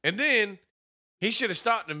is. And then he should have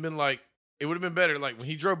stopped and been like, it would have been better. Like when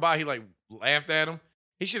he drove by, he like laughed at him.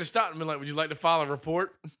 He should have stopped and been like, "Would you like to file a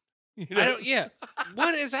report?" You I don't. Yeah.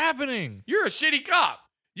 What is happening? You're a shitty cop.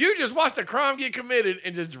 You just watched a crime get committed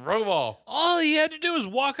and just drove off. All he had to do was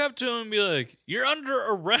walk up to him and be like, "You're under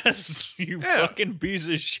arrest, you Yeah. fucking piece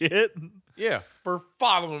of shit." Yeah, for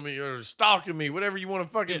following me or stalking me, whatever you want to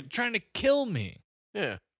fucking. Trying to kill me.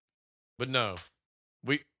 Yeah, but no,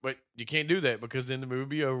 but you can't do that because then the movie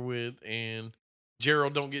be over with and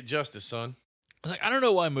Gerald don't get justice, son. Like, I don't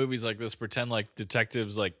know why movies like this pretend like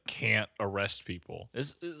detectives like can't arrest people.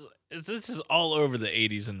 This is all over the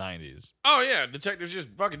 80s and 90s. Oh yeah, detectives just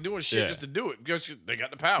fucking doing shit Yeah. just to do it because they got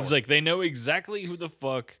the power. It's like they know exactly who the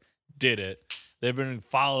fuck did it. They've been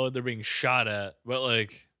followed. They're being shot at, but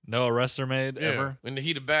like no arrests are made ever. In the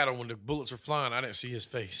heat of battle, when the bullets were flying, I didn't see his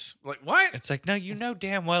face. Like what? It's like, no, you know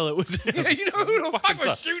damn well it was him. Yeah, you know who the fuck Fucking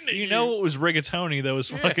was suck. shooting at you? You know it was Rigatoni that was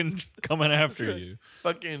Yeah. fucking coming after Yeah. you.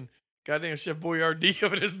 Fucking goddamn Chef Boyardee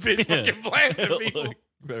over this bitch Yeah. fucking blasting people. Like,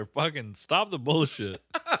 better fucking stop the bullshit.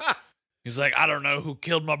 He's like, I don't know who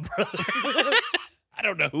killed my brother. I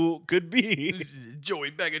don't know who it could be. Joey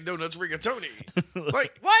Bag of Donuts Rigatoni.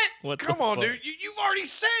 Like, what? What the Come on, fuck? dude. You've already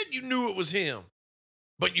said you knew it was him.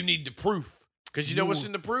 But you need the proof. Because you know what's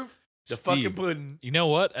in the proof? The fucking Steve. pudding. You know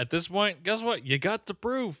what? At this point, guess what? You got the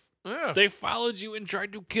proof. Yeah. They followed you and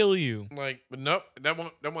tried to kill you. Like, but nope, that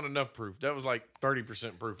wasn't enough proof. That was like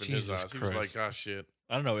 30% proof in his Jesus eyes. He was Christ. like, oh, shit.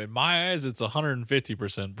 I don't know. In my eyes, it's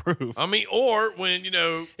 150% proof. I mean, or when,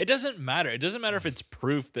 It doesn't matter. It doesn't matter if it's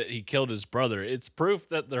proof that he killed his brother. It's proof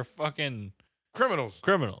that they're fucking criminals.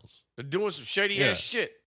 criminals. They're doing some shady Yeah. ass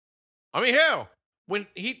shit. I mean, hell, when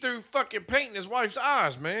he threw fucking paint in his wife's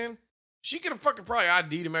eyes, man, she could have fucking probably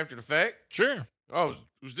ID'd him after the fact. Sure. Oh,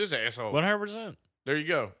 who's this asshole? 100%. There you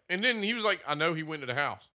go. And then he was like, I know he went to the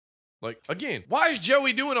house. Like, again, why is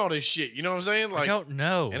Joey doing all this shit? You know what I'm saying? Like, I don't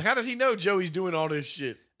know. and how does he know Joey's doing all this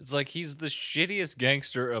shit? It's like he's the shittiest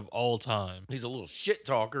gangster of all time. He's a little shit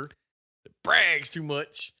talker that brags too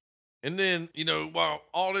much. And then, while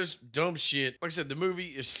all this dumb shit, like I said, the movie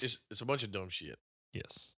is a bunch of dumb shit.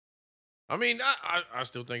 Yes. I mean, I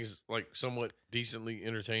still think it's like somewhat decently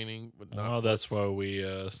entertaining, but not. Oh, that's why we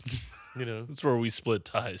that's where we split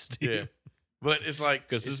ties, Steve. Yeah. But it's like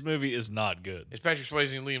Because this movie is not good. it's Patrick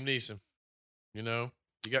Swayze and Liam Neeson. You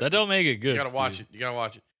got That don't make it good. You gotta watch Steve. it. You gotta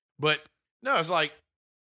watch it. But no, it's like,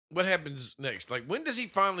 what happens next? Like, when does he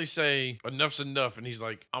finally say enough's enough? And he's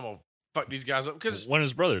like, I'm gonna fuck these guys up because When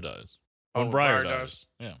his brother dies. When Oh, Briar Briar dies. dies?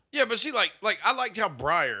 Yeah. yeah, but see, like I liked how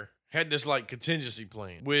Briar had this like contingency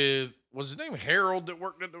plan with was his name Harold that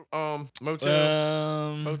worked at the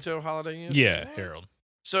Motel Holiday Inn. Yeah, What? Harold.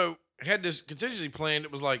 So had this contingency plan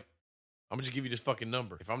that was like, I'm gonna just give you this fucking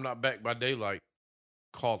number. If I'm not back by daylight,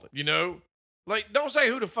 call it. Like, don't say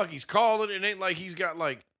who the fuck he's calling. It ain't like he's got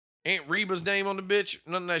like Aunt Reba's name on the bitch.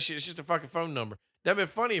 None of that shit. It's just a fucking phone number. That'd been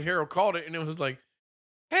funny if Harold called it and it was like,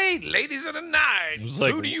 hey, ladies of the night, It was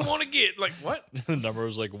like- who do you want to get? Like, what? The number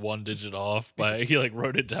was like one digit off by he like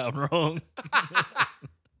wrote it down wrong.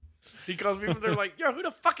 He calls me, they're like, yo, who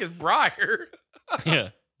the fuck is Briar? Yeah.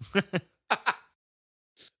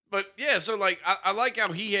 But yeah, so like, I like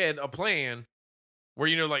how he had a plan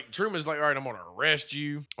where, like Truman's like, all right, I'm going to arrest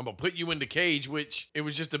you. I'm going to put you in the cage, which it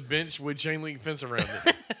was just a bench with chain link fence around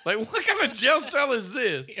it. Like, what kind of jail cell is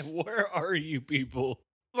this? Yeah, where are you people?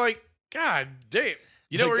 Like, God damn.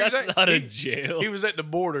 You know Like, where he's that's at? not a jail. He was at the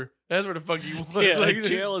border. That's where the fuck he was. Yeah, like Like,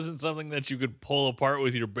 jail isn't something that you could pull apart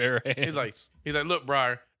with your bare hands. He's like, look,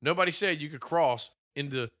 Briar, nobody said you could cross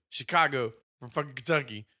into Chicago from fucking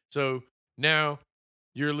Kentucky. So now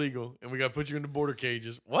you're illegal and we got to put you in the border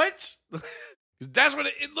cages. What? 'Cause that's what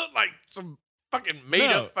it looked like. Some fucking made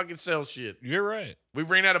No. up fucking cell shit. You're right. We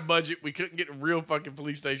ran out of budget. We couldn't get a real fucking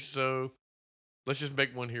police station. So let's just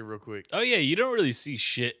make one here real quick. Oh yeah, you don't really see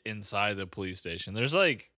shit inside the police station. There's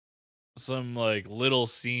like some like little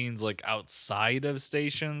scenes like outside of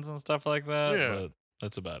stations and stuff like that. Yeah. But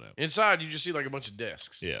that's about it. Inside, you just see like a bunch of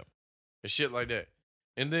desks. Yeah. And shit like that.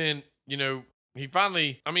 And then, he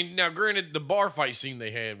finally, now granted, the bar fight scene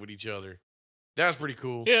they had with each other, that was pretty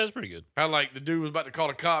cool. Yeah, it's pretty good. How like the dude was about to call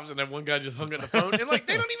the cops and that one guy just hung up the phone. And like,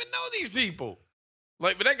 they don't even know these people.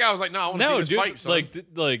 Like, but that guy was like, no, I want to see No, this dude, fight, son.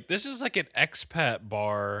 like this is like an expat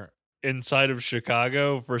bar inside of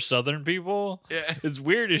Chicago for Southern people. yeah, It's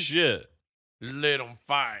weird as shit. let them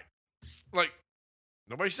fight. Like,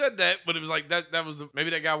 nobody said that, but it was like that was maybe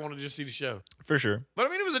that guy wanted to just see the show. For sure. But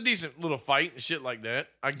it was a decent little fight and shit like that.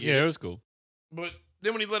 I get Yeah, it. it was cool. But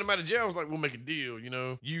then when he let him out of jail, I was like, we'll make a deal,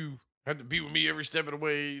 You have to be with me every step of the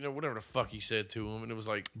way, whatever the fuck he said to him. And it was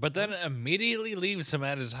like, But then immediately leaves him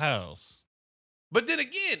at his house. but then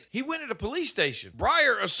again, he went to the police station.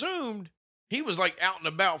 Briar assumed he was like out and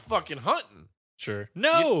about fucking hunting. Sure.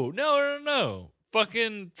 No.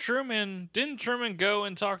 Fucking Truman. Didn't Truman go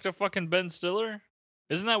and talk to fucking Ben Stiller?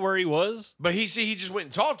 Isn't that where he was? But he just went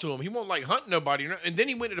and talked to him. He won't like hunt nobody. And then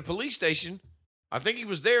he went to the police station. I think he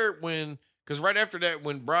was there because right after that,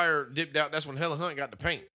 when Breyer dipped out, that's when Helen Hunt got the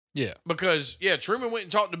paint. Yeah. Because, Truman went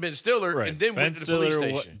and talked to Ben Stiller and then went to the police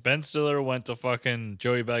station. Ben Stiller went to fucking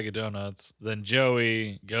Joey Bag of Donuts. Then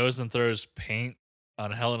Joey goes and throws paint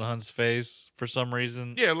on Helen Hunt's face for some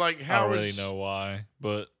reason. Yeah, like I how don't really know why,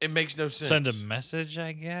 but it makes no sense. send a message,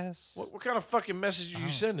 I guess. What kind of fucking message are you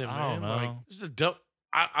sending, man? I don't know. Like, this is a dumb.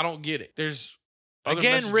 I don't get it. There's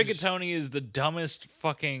again, messages. Rigatoni is the dumbest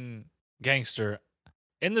fucking gangster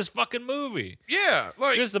in this fucking movie. Yeah,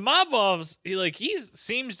 like Because the mob boss, he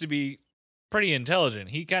seems to be pretty intelligent.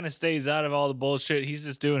 He kind of stays out of all the bullshit. He's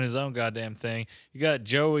just doing his own goddamn thing. You got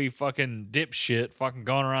Joey fucking dipshit fucking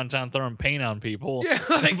going around town throwing paint on people. Yeah,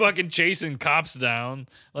 like- fucking chasing cops down.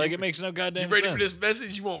 Like, it makes no goddamn you ready sense. for this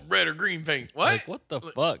message? You want red or green paint? What? Like, what the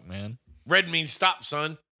fuck, man? Red means stop,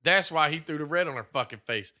 son. That's why he threw the red on her fucking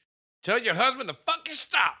face. Tell your husband to fucking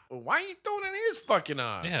stop. Well, why are you throwing it in his fucking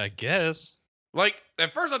eyes? Yeah, I guess. Like,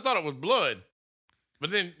 at first I thought it was blood. But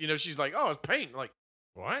then, she's like, oh, it's paint. Like,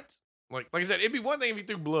 what? Like I said, it'd be one thing if he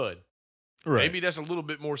threw blood. Right. Maybe that's a little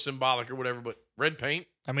bit more symbolic or whatever, but red paint?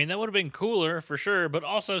 I mean, that would have been cooler for sure, but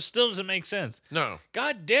also still doesn't make sense. No.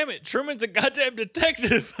 God damn it. Truman's a goddamn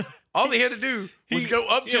detective. All he had to do was go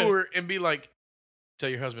up to yeah. her and be like, tell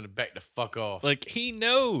your husband to back the fuck off. Like, he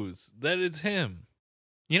knows that it's him.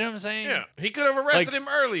 You know what I'm saying? Yeah. He could have arrested him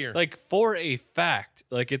earlier. Like, for a fact.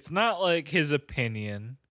 Like, it's not like his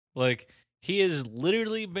opinion. Like, he has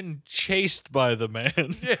literally been chased by the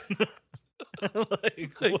man. Yeah.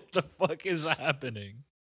 like, what the fuck is happening?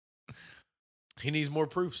 He needs more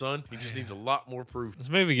proof, son. He just needs a lot more proof. This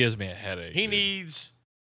movie gives me a headache. He dude. needs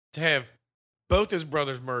to have both his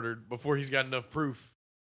brothers murdered before he's got enough proof.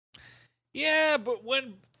 Yeah, but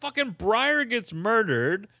when fucking Breyer gets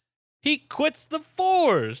murdered, he quits the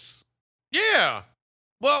force. Yeah.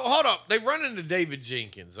 Well, hold up. They run into David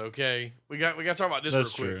Jenkins, okay? We got to talk about this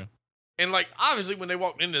That's real quick. true. And like obviously when they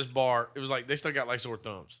walked in this bar, it was like they still got like sore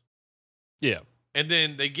thumbs. Yeah. And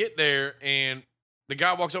then they get there and the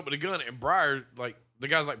guy walks up with a gun and Breyer, like, the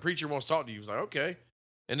guy's like, preacher wants to talk to you. He's like, okay.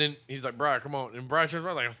 And then he's like, Breyer, come on. And Breyer turns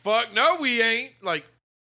around like, fuck, no, we ain't. Like,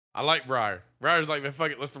 I like Breyer. Breyer's like, man,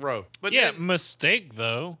 fuck it, let's throw. But Yeah, then, mistake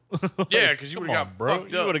though. yeah, because you Come would have on, got bro.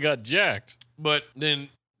 fucked You up. would have got jacked. But then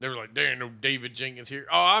they were like, there ain't no David Jenkins here.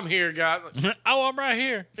 Oh, I'm here, guys. Oh, I'm right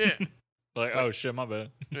here. Yeah. Like, oh shit, my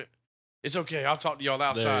bad. It's okay. I'll talk to y'all There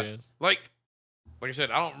outside. he is. Like I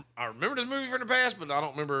said, I remember this movie from the past, but I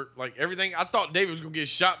don't remember like everything. I thought David was gonna get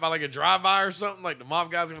shot by like a drive-by or something. Like the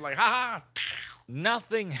mob guys were like, ha ha.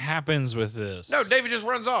 Nothing happens with this. No, David just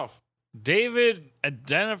runs off. David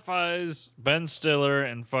identifies Ben Stiller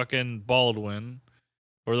and fucking Baldwin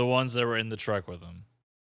were the ones that were in the truck with him.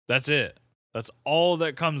 That's it. That's all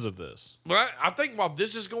that comes of this. But I think while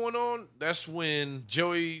this is going on, that's when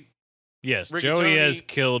Joey Yes, Rigatoni- Joey has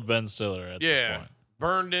killed Ben Stiller at this point.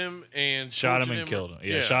 burned him and Shot him tortured and killed him.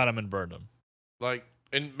 Yeah, shot him and burned him. Like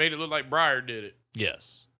and made it look like Breyer did it.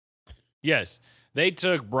 Yes. Yes. They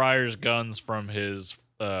took Breyer's guns from his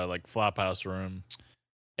like flop house room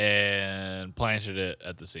and planted it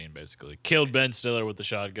at the scene, basically. Killed Ben Stiller with the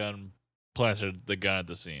shotgun, planted the gun at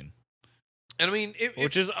the scene. And I mean,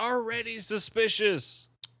 Which is already suspicious.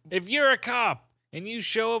 If you're a cop and you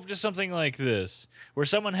show up to something like this, where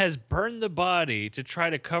someone has burned the body to try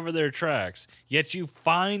to cover their tracks, yet you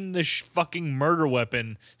find the fucking murder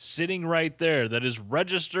weapon sitting right there that is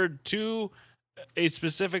registered to a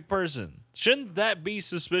specific person, shouldn't that be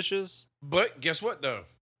suspicious? but guess what though?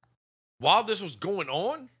 While this was going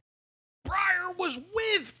on, Breyer was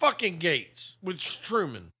with fucking Gates, with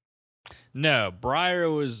Truman. No,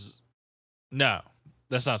 Breyer was... No,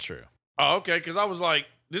 that's not true. Oh, okay, because I was like,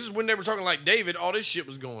 this is when they were talking like David, all this shit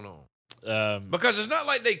was going on. Because it's not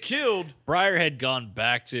like they killed. Breyer had gone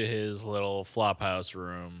back to his little flophouse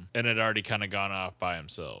room and had already kind of gone off by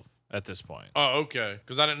himself at this point. Oh, okay.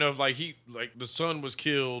 Because I didn't know if like the son was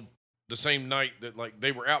killed the same night that like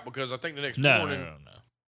they were out. Because I think the next No, morning, no.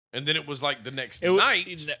 and then it was like the next It night.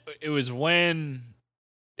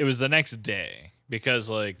 was the next day, because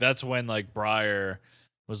like that's when like Breyer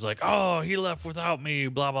was like, oh, he left without me,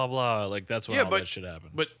 blah blah blah. Like that's when Yeah, all but- that shit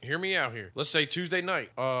happened. But hear me out here. Let's say Tuesday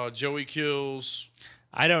night. Joey kills.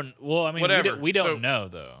 I don't. Well, I mean, Whatever. we don't So- know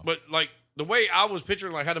though. But like the way I was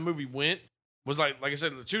picturing like how the movie went was like I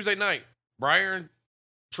said, Tuesday night, Breyer and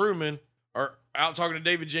Truman are out talking to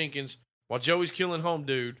David Jenkins while Joey's killing home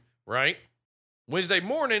dude, right? Wednesday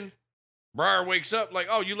morning, Breyer wakes up like,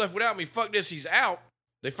 oh, you left without me. Fuck this. He's out.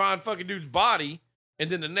 They find fucking dude's body, and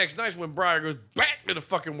then the next night's when Briar goes back to the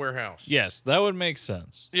fucking warehouse. Yes, that would make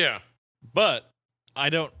sense. Yeah. But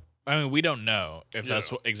we don't know if Yeah.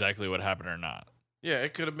 that's exactly what happened or not. Yeah,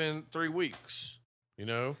 it could have been 3 weeks. You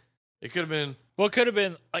know? It could have been Well, it could have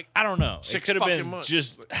been like I don't know. 6 it could have fucking been months.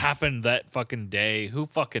 just happened that fucking day. Who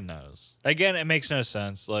fucking knows? Again, it makes no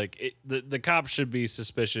sense. Like the cops should be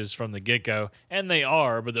suspicious from the get go, and they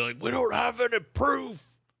are. But they're like, we don't have any proof.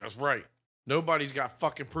 That's right. Nobody's got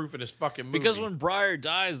fucking proof in this fucking movie. Because when Briar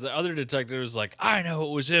dies, the other detective is like, I know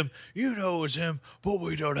it was him, you know it was him, but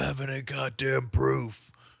we don't have any goddamn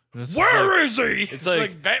proof. Where is he? It's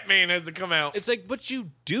like Batman has to come out. It's like, but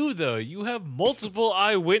you do though. You have multiple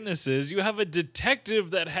eyewitnesses. You have a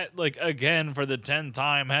detective that had, like, again for the 10th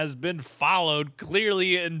time, has been followed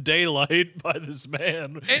clearly in daylight by this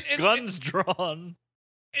man, And- guns drawn.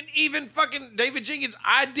 And even fucking David Jenkins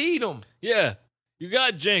ID'd him. Yeah, you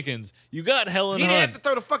got Jenkins. You got Helen He didn't have Hunt. to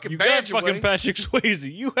throw the fucking You got badge fucking away. Patrick Swayze.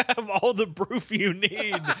 You have all the proof you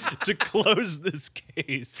need to close this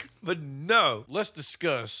case. But no. Let's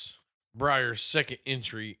discuss Briar's second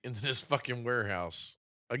entry into this fucking warehouse.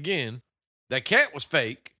 Again, that cat was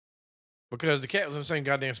fake because the cat was in the same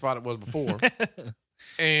goddamn spot it was before.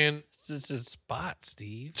 And It's just a spot,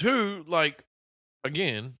 Steve. 2, like,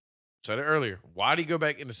 again, said it earlier, why'd he go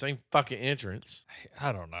back in the same fucking entrance?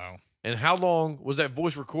 I don't know. And how long was that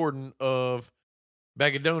voice recording of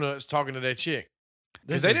Bag of Donuts talking to that chick?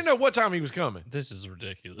 Because they didn't know what time he was coming. This is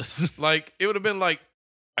ridiculous. Like, it would have been like,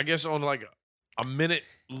 I guess on like a minute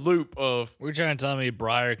loop of, We're trying to tell me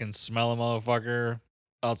Briar can smell a motherfucker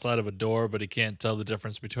outside of a door, but he can't tell the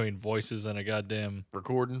difference between voices and a goddamn.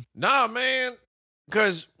 recording. Nah, man.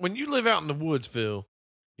 Because when you live out in the woods, Phil,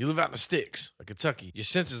 you live out in the sticks, like Kentucky, your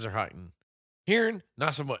senses are heightened. Hearing,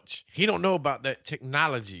 not so much. He don't know about that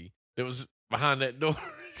technology that was behind that door.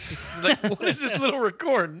 Like, what is this little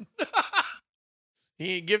recording?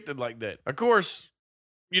 He ain't gifted like that. Of course,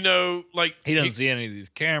 you know, like He doesn't see any of these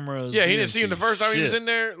cameras. Yeah, he didn't see him the first time he was shit. in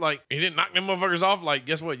there. Like, he didn't knock them motherfuckers off. Like,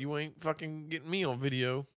 guess what? You ain't fucking getting me on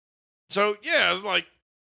video. So, yeah, it's like,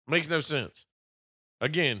 makes no sense.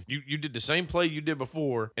 Again, you did the same play you did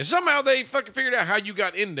before, and somehow they fucking figured out how you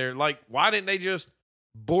got in there. Like, why didn't they just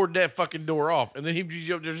board that fucking door off? And then he was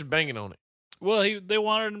up there just banging on it. Well, they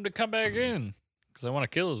wanted him to come back in because they want to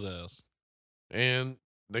kill his ass. And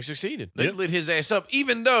they succeeded. They Yep. lit his ass up,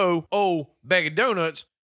 even though, Bag of Donuts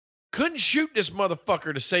couldn't shoot this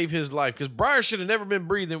motherfucker to save his life, because Briar should have never been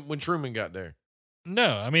breathing when Truman got there.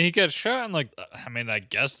 No, I mean, he got shot in, like, I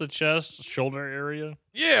guess the chest, shoulder area.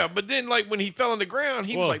 Yeah, but then, like, when he fell on the ground,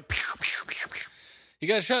 he was Well, like, pew, pew, pew, pew. He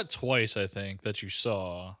got shot twice, I think, that you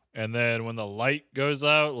saw. And then when the light goes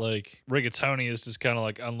out, like, Rigatoni is just kind of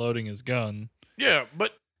like unloading his gun. Yeah,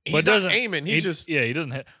 but he's But not doesn't- aiming. He's just, Yeah, he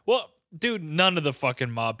doesn't hit. Well, dude, none of the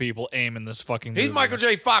fucking mob people aim in this fucking movie. he's Michael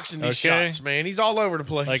J. Fox in these Okay. shots, man. He's all over the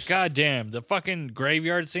place. Like, goddamn, the fucking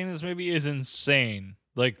graveyard scene in this movie is insane.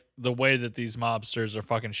 Like, the way that these mobsters are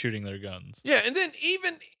fucking shooting their guns. Yeah, and then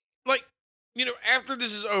even, like, you know, after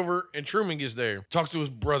this is over and Truman gets there, talks to his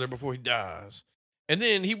brother before he dies, and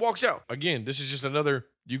then he walks out. Again, this is just another,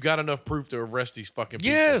 you got enough proof to arrest these fucking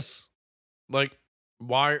people. Yes. Like,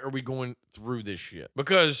 why are we going through this shit?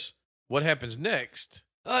 Because what happens next?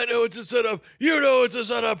 I know it's a setup. You know it's a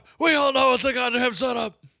setup. We all know it's a goddamn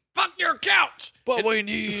setup. Fuck your couch! But we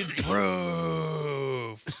need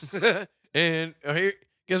proof. And here,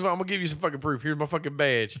 guess what? I'm gonna give you some fucking proof. Here's my fucking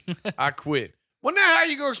badge. I quit. Well, now how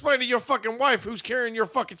you gonna explain to your fucking wife who's carrying your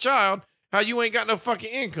fucking child how you ain't got no fucking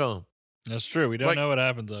income? That's true. We don't Like, know what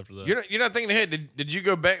happens after that. You're not thinking ahead. Did you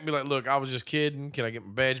go back and be like, look, I was just kidding. Can I get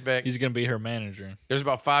my badge back? He's gonna be her manager. There's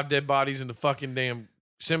about 5 dead bodies in the fucking damn Or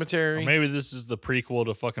cemetery. maybe this is the prequel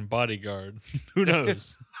to fucking Bodyguard. Who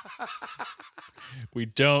knows? We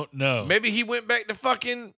don't know. Maybe he went back to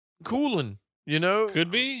fucking cooling. You know,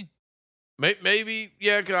 Could be. Maybe,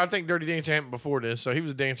 yeah, because I think Dirty Dancing happened before this, so he was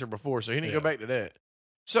a dancer before, so he didn't go Yeah. back to that.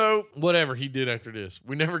 So, whatever he did after this.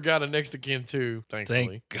 We never got a Next of Kin 2,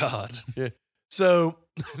 thankfully. Thank God. So,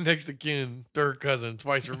 Next of Kin, third cousin,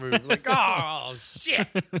 twice removed. Like, oh, shit.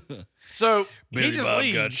 So, Billy he just Bob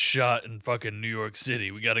leaves. got shot in fucking New York City.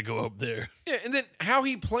 We got to go up there. Yeah, and then how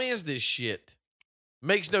he plans this shit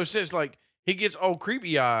makes no sense. Like, he gets old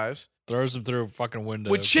creepy eyes, Throws him through a fucking window.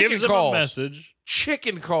 With chicken gives him calls. a message.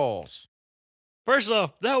 chicken calls. First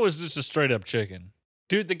off, that was just a straight up chicken.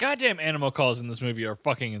 Dude, the goddamn animal calls in this movie are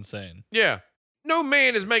fucking insane. Yeah. No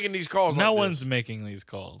man is making these calls No like one's this. making these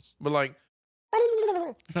calls. But like,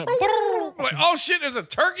 like, oh shit, there's a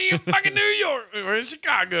turkey in fucking New York or in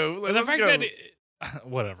Chicago. Like, And the let's fact go. that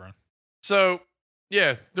whatever. So,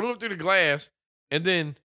 yeah, threw him through the glass. And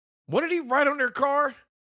then, what did he write on their car?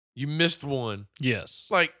 You missed one. Yes.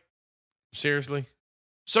 Like, seriously?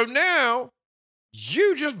 So now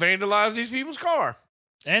you just vandalized these people's car.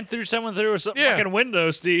 And threw someone through a Yeah. fucking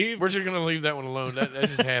window, Steve. We're just going to leave that one alone. That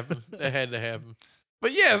just happened. That had to happen.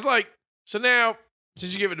 But yeah, it's like, so now,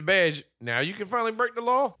 since you give it the badge, now you can finally break the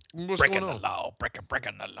law? What's breaking going the on? law.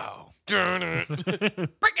 Breaking the law.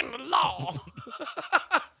 Breaking the law.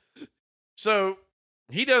 So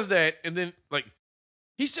he does that, and then, like,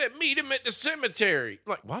 he said, meet him at the cemetery.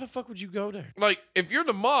 Like, why the fuck would you go there? Like, if you're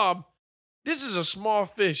the mob, this is a small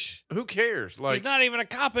fish. Who cares? Like, He's not even a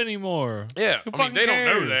cop anymore. yeah, Who I mean, fucking they don't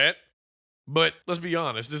know cares? that. But let's be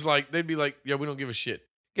honest. It's like, they'd be like, yeah, we don't give a shit.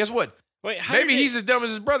 Guess what? Wait, Maybe he's as dumb as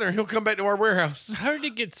his brother, and he'll come back to our warehouse. How did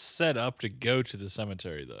it get set up to go to the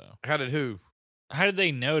cemetery, though? How did who? How did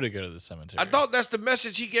they know to go to the cemetery? I thought that's the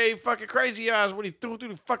message he gave fucking Crazy Eyes when he threw through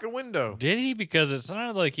the fucking window. Did he? Because it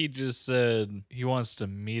sounded like he just said he wants to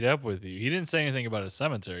meet up with you. He didn't say anything about a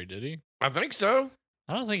cemetery, did he? I think so.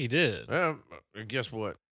 I don't think he did. Guess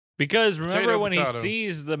what? Because remember Potato, when potato. he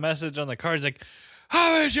sees the message on the card, he's like,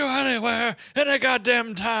 "Haven't you anywhere in a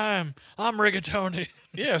goddamn time? I'm Rigatoni.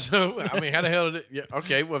 Yeah, so I mean, how the hell did it? Yeah,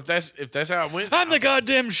 okay, well if that's how it went, I'm the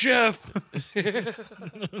goddamn chef."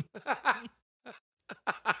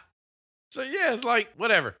 So yeah, it's like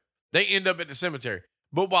whatever. They end up at the cemetery,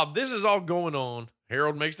 but while this is all going on,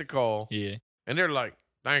 Harold makes the call, Yeah. and they're like,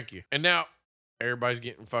 "Thank you." And now everybody's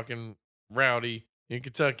getting fucking rowdy in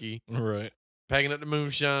Kentucky, Right. packing up the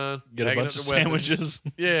moonshine, Get a packing bunch up of the weapons. sandwiches.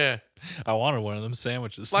 Yeah, I wanted one of them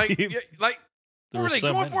sandwiches. like Steve. yeah, like There what were were they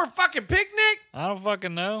so going many. for? A fucking picnic? I don't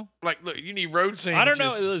fucking know. Like, look, you need road sandwiches. I don't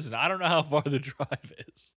know. Listen, I don't know how far the drive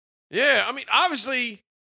is. Yeah, I mean, obviously,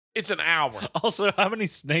 it's an hour. Also, how many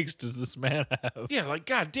snakes does this man have? Yeah, like,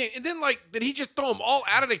 god damn. And then, like, did he just throw them all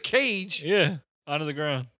out of the cage Yeah. Onto the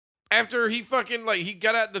ground. after he fucking, like, he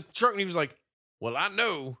got out the truck and he was like, well, I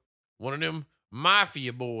know one of them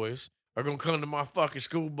mafia boys are going to come to my fucking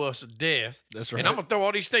school bus of death. That's right. And I'm going to throw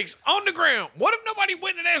all these snakes on the ground. What if nobody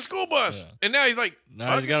went to that school bus? Yeah. And now he's like,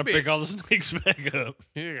 Now he's fucking got to pick bitch. all the snakes back up.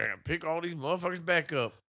 Yeah, I got to pick all these motherfuckers back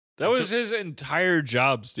up. That was his entire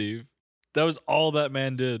job, Steve. That was all that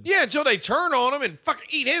man did. Yeah, until they turn on him and fucking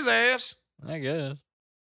eat his ass. I guess.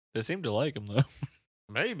 They seem to like him, though.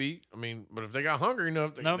 Maybe. I mean, but if they got hungry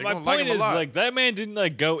enough, No, they're my going to like point him a is, lot. like, that man didn't,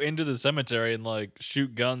 like, go into the cemetery and, like,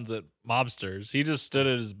 shoot guns at mobsters. He just stood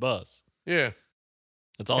at his bus. Yeah.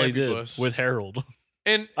 That's all he Happy did bus. with Harold.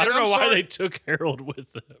 And I don't and know I'm why sorry- they took Harold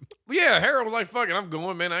with them. Yeah, Harold was like, fuck it, I'm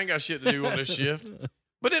going, man. I ain't got shit to do on this shift.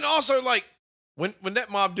 But then also, like, when that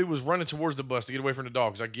mob dude was running towards the bus to get away from the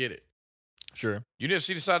dogs, I get it. Sure. You didn't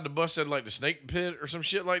see the side of the bus said, like, the snake pit or some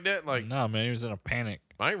shit like that? Like, No, man, he was in a panic.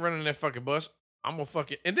 I ain't running in that fucking bus. I'm gonna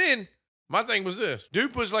fuck it. And then, my thing was this.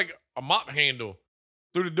 Dude puts, like, a mop handle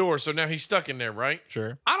through the door, so now he's stuck in there, right?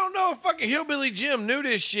 Sure. I don't know if fucking Hillbilly Jim knew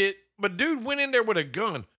this shit, but dude went in there with a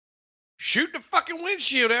gun, shoot the fucking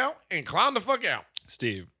windshield out, and climb the fuck out.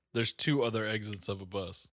 Steve, there's two other exits of a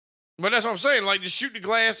bus. But that's what I'm saying. Like, just shoot the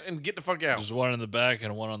glass and get the fuck out. There's one in the back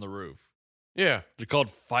and one on the roof. Yeah, They're called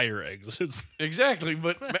fire exits. exactly.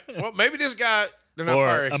 But well, maybe this guy, they're not or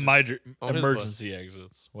fire exits. emergency on his bus.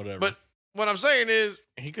 exits. Whatever. But what I'm saying is,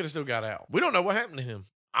 he could have still got out. We don't know what happened to him.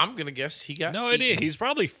 I'm gonna guess he got no idea. eaten. He's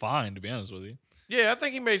probably fine, to be honest with you. Yeah, I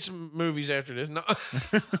think he made some movies after this. No.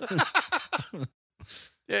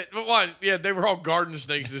 Yeah, but why? Yeah, they were all garden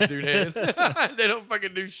snakes this dude had. They don't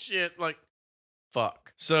fucking do shit. Like,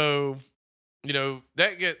 fuck. So, you know,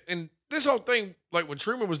 and this whole thing, like when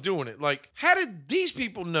Truman was doing it, like, how did these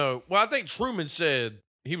people know? Well, I think Truman said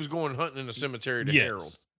he was going hunting in the cemetery to Yes.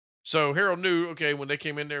 Harold. So Harold knew, okay, when they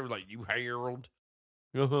came in there, was like, you Harold.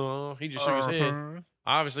 He just shook his head.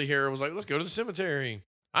 Obviously, Harold was like, let's go to the cemetery.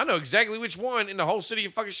 I know exactly which one in the whole city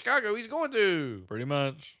of fucking Chicago he's going to. Pretty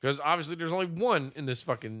much. Because obviously there's only one in this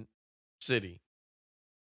fucking city.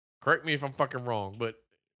 Correct me if I'm fucking wrong, but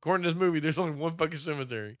according to this movie, there's only one fucking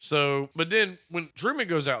cemetery. So, but then when Truman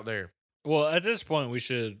goes out there, Well, at this point, we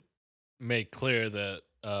should make clear that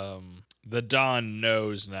the Don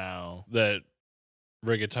knows now that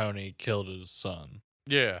Rigatoni killed his son,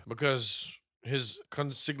 yeah, because his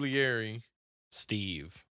consigliere,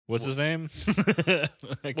 Steve. What's his name? I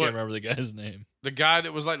can't What? remember the guy's name. the guy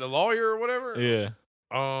that was like the lawyer or whatever,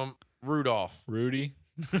 Yeah. Rudolph. Rudy?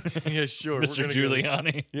 Yeah, sure. Mr.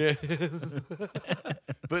 Giuliani. Yeah.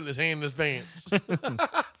 Putting his hand in his pants.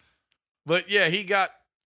 But yeah, he got,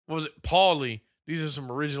 what was it, Paulie. These are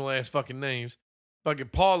some original ass fucking names. Fucking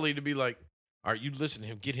Paulie to be like, all right, you listen to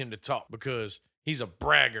him, get him to talk because he's a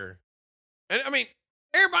bragger. And I mean,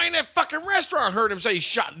 everybody in that fucking restaurant heard him say he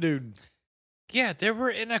shot dude. Yeah, they were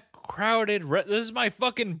in a crowded. This is my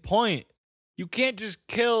fucking point. You can't just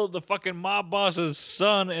kill the fucking mob boss's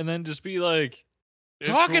son and then just be like It's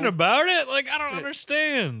talking cool. about it. Like, I don't Yeah.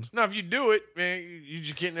 understand. Now, if you do it, man, you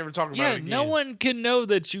just can't never talk about Yeah, it again. no one can know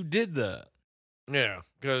that you did that. Yeah,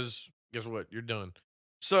 because guess what? You're done.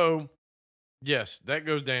 So, yes, that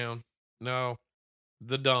goes down. Now,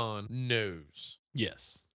 the Don knows.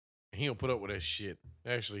 Yes. He don't put up with that shit.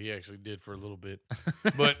 Actually, he actually did for a little bit.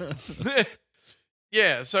 But,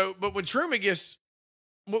 yeah, so, but when Truman gets,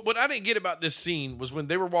 what I didn't get about this scene was when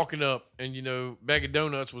they were walking up and, Bag of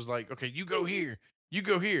Donuts was like, okay, you go here. You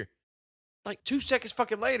go here. Like 2 seconds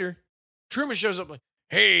fucking later, Truman shows up like,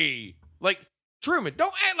 hey, like, Truman,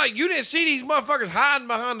 don't act like you didn't see these motherfuckers hiding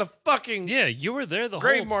behind the fucking Yeah, you were there the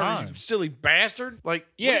grave whole markers, time. you silly bastard. Like,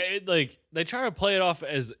 Yeah, like they try to play it off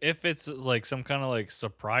as if it's like some kind of like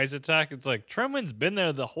surprise attack. It's like Truman's been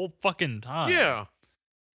there the whole fucking time. yeah.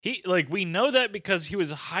 He like we know that because he was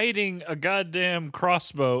hiding a goddamn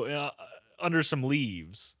crossbow under some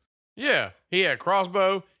leaves. Yeah. He had a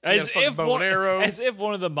crossbow. He had a As fucking if bow and arrow. as if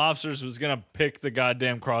one of the mobsters was gonna pick the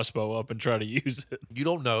goddamn crossbow up and try to use it. You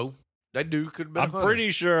don't know. That dude could have been a I'm hunter. pretty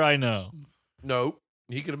sure I know. Nope.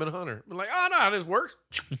 He could have been a hunter. I'm like, oh, no, this works.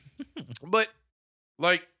 But,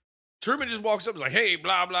 like, Truman just walks up and is like, hey,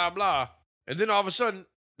 blah, blah, blah. And then all of a sudden,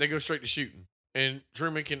 they go straight to shooting. And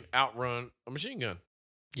Truman can outrun a machine gun.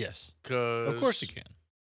 Yes, Because, of course he can.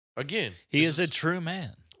 Again, He this is a true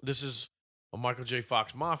man. This is a Michael J.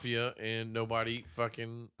 Fox mafia, and nobody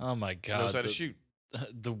fucking Oh my god, knows how to shoot.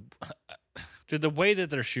 Dude, the way that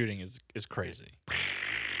they're shooting is crazy.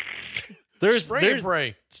 There's Spray and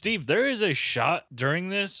pray. Steve, there is a shot during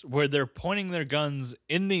this where they're pointing their guns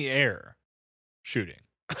in the air, shooting.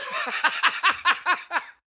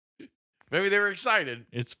 Maybe they were excited.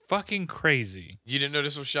 It's fucking crazy. You didn't know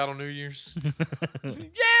this was shot on New Year's? Yeah,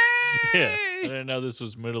 Yay! I didn't know this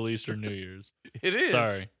was Middle Eastern New Year's. It is.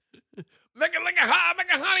 Sorry. Make it like a high, make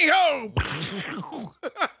a honey ho.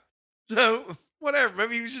 So, whatever.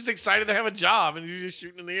 Maybe he was just excited to have a job and he was just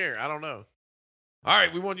shooting in the air. I don't know. All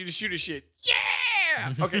right, we want you to shoot a shit.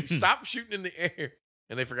 Yeah. Okay, stop shooting in the air.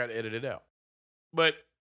 And they forgot to edit it out. But,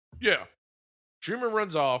 yeah. Truman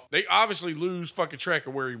runs off. They obviously lose fucking track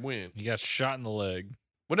of where he went. He got shot in the leg.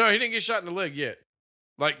 Well, no, he didn't get shot in the leg yet.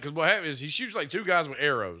 Like, because what happened is he shoots like 2 guys with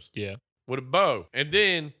arrows, Yeah. with a bow. And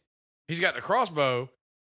then he's got the crossbow.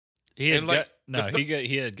 He had And, like,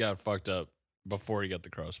 he had got fucked up before he got the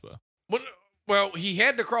crossbow. Well, he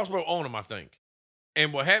had the crossbow on him, I think.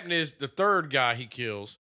 And what happened is the third guy he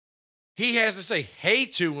kills, he has to say hey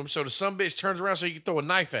to him so the sumbitch turns around so he can throw a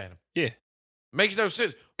knife at him. Yeah. Makes no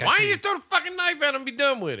sense. Gotta Why see- don't you just throw the fucking knife at him and be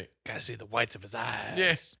done with it? Gotta see the whites of his eyes.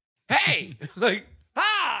 Yes. Hey! Like,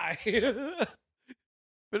 hi!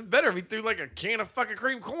 Been better if he threw like a can of fucking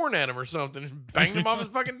cream corn at him or something and banged him off his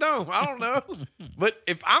fucking dome. I don't know. But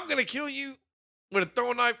if I'm going to kill you with a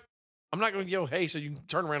throwing knife, I'm not going to yell, hey, so you can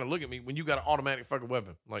turn around and look at me when you got an automatic fucking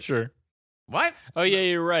weapon. Like, Sure. what? Oh yeah,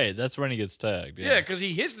 you're right. That's when he gets tagged. Yeah, because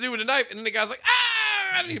he hits the dude with a knife, and then the guy's like,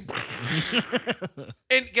 ah! And,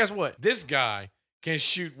 and guess what? This guy can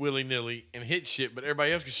shoot willy nilly and hit shit, but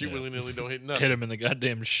everybody else can shoot Yeah. willy nilly, don't hit nothing. Hit him in the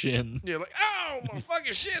goddamn shin. You're like, oh, my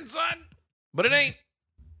fucking shit, son. But it ain't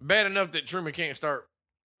bad enough that Truman can't start,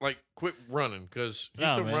 like, quit running, because he's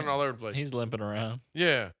No, still man. running all over the place. He's limping around.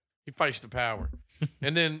 Yeah, he fights the power.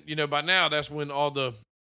 And then, by now, that's when all the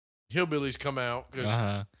hillbillies come out, because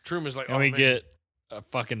Uh-huh. Truman's like, And oh, we man. get a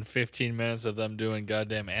fucking 15 minutes of them doing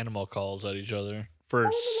goddamn animal calls at each other for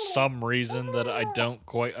some reason that I don't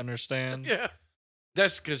quite understand. Yeah.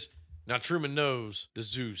 That's because now Truman knows the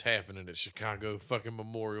zoo's happening at Chicago fucking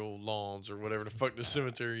Memorial Lawns or whatever the fuck the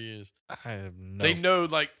cemetery is. I have no They know,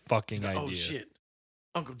 like, fucking he's like, idea. oh shit,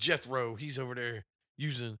 Uncle Jethro, he's over there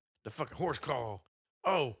using the fucking horse call.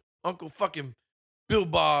 Oh, Uncle fucking Bill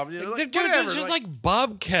Bob. You know, like, Dude, whatever. there's just like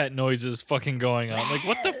bobcat noises fucking going on. Like,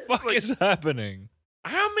 what the fuck Like- is happening?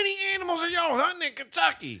 how many animals are y'all hunting in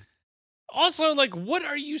Kentucky? Also, like, what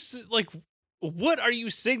are you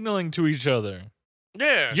signaling to each other?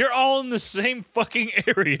 Yeah. You're all in the same fucking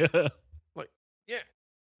area.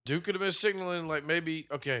 Dude could have been signaling, like, maybe,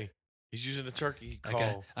 okay, he's using the turkey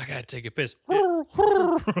call. I gotta take a piss.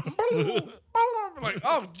 Like,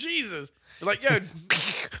 oh, Jesus. They're like, yo,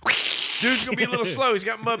 dude's going to be a little slow. He's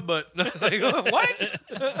got mud butt. Like,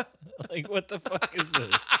 what? Like, what the fuck is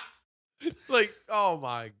this? Like, oh,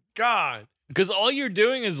 my God. Because all you're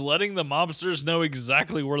doing is letting the mobsters know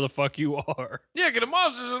exactly where the fuck you are. Yeah, because the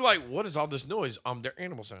monsters are like, what is all this noise? They're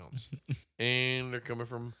animal sounds. And they're coming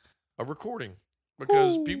from a recording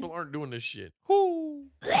because people aren't doing this shit.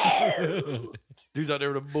 Dude's out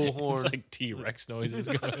there with a bullhorn. It's like T-Rex noises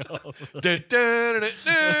going on.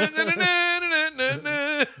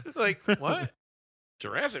 Like, what?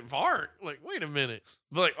 Jurassic Park? Like, wait a minute.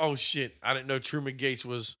 But like, oh shit, I didn't know Truman Gates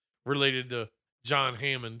was related to John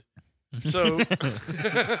Hammond. So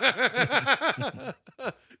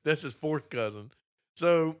that's his fourth cousin.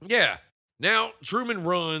 So yeah, now Truman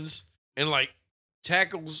runs and like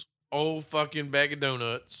tackles old fucking bag of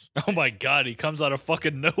donuts. Oh my god, he comes out of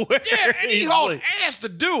fucking nowhere. Yeah, and he He's hauled like, ass to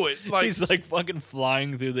do it. Like, he's like fucking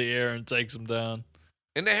flying through the air and takes him down.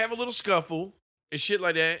 and they have a little scuffle and shit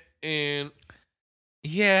like that. And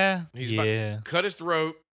Yeah. he's about to cut his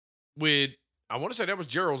throat with, I want to say that was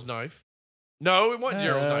Gerald's knife. No, it wasn't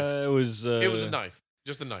Gerald's knife. It It was a knife,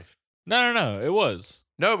 just a knife. No, it was.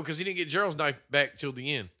 No, because he didn't get Gerald's knife back till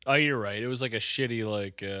the end. Oh, you're right. It was like a shitty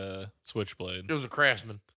like switchblade. It was a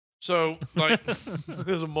Craftsman. So, like, it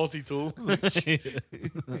was a multi-tool.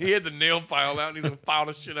 He had the nail file out and he like filed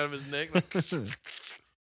the shit out of his neck. Like,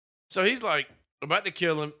 so he's like about to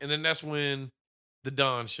kill him, and then that's when the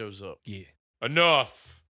Don shows up. Yeah.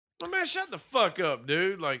 Enough. Well, man, shut the fuck up,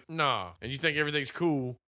 dude. Like, nah. And you think everything's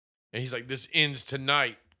cool. And he's like, this ends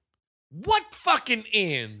tonight. What fucking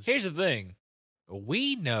ends? Here's the thing.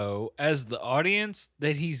 We know as the audience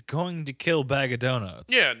that he's going to kill Bag of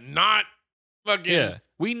Donuts. Yeah, not fucking Yeah.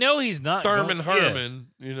 We know he's not Thurman going- yeah. Herman,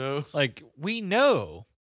 you know? Like, we know.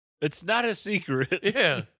 It's not a secret.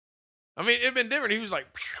 Yeah. I mean, it'd been different. He was like,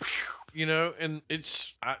 you know, and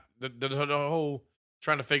it's the whole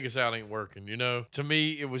trying to figure this out ain't working, you know? To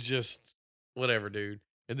me, it was just whatever, dude.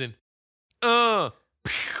 And then,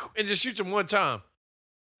 and just shoots him one time.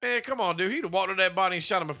 Man, come on, dude. He'd have walked to that body and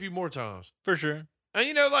shot him a few more times. For sure. And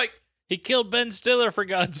you know, like, He killed Ben Stiller, for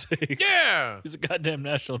God's sake. yeah. He's a goddamn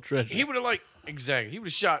national treasure. He would have exactly. He would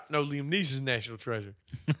have shot Liam Neeson's national treasure.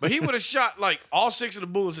 But he would have shot like all 6 of the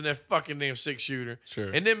bullets in that fucking damn 6-shooter. Sure.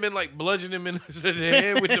 And then been like bludgeoning him in the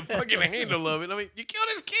head with the fucking handle of it. I mean, you killed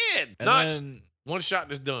his kid. and Not then one shot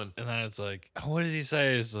and it's done. and then it's like, what does he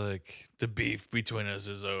say? It's like, the beef between us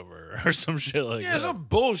is over. Or some shit like Yeah, that. some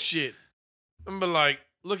bullshit. I'm be like,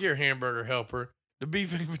 look here, hamburger helper. The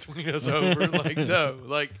beef ain't between us over. Like, no.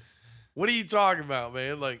 Like, what are you talking about,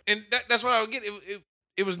 man? Like, and that's what I would get.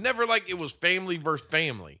 It was never like it was family versus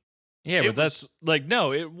family. Yeah, It but that's like,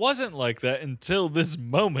 no, it wasn't like that until this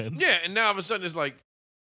moment. Yeah, and now all of a sudden it's like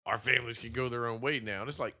our families can go their own way now. And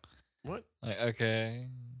it's like, what? Like, okay,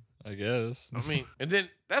 I guess. I mean, and then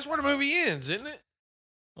that's where the movie ends, isn't it?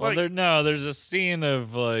 Well, like- there's a scene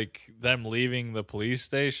of like them leaving the police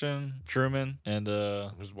station, Truman and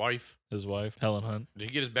His wife. his wife, Helen Hunt. Did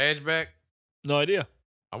he get his badge back? No idea.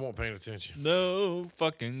 I won't pay attention. No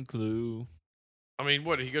fucking clue. I mean,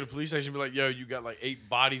 what, did he go to the police station and be like, yo, you got like 8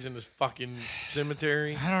 bodies in this fucking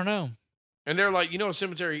cemetery? I don't know. And they're like, you know, a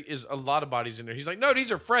cemetery is a lot of bodies in there. He's like, no,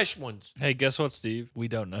 these are fresh ones. Hey, guess what, Steve? We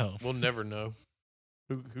don't know. We'll never know.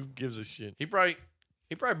 Who gives a shit? He probably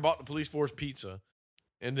bought the police force pizza.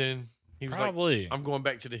 And then he was Probably. like, I'm going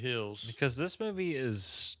back to the hills. Because this movie is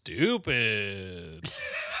stupid.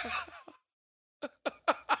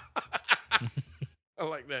 I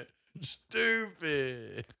like that.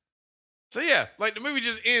 Stupid. So yeah, like the movie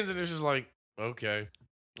just ends and it's just like, okay,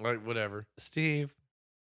 like whatever. Steve,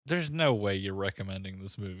 there's no way you're recommending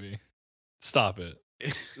this movie. Stop it.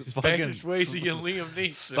 Patrick Swayze and Liam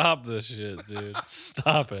Neeson. Stop this shit, dude.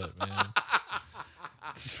 Stop it, man.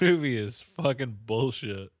 This movie is fucking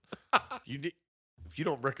bullshit. If you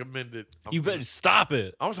don't recommend it, You better stop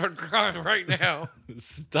it. I'm starting crying right now.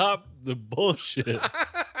 Stop the bullshit.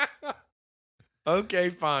 Okay,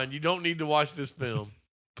 fine. You don't need to watch this film.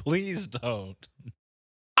 Please don't.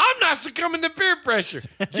 I'm not succumbing to peer pressure.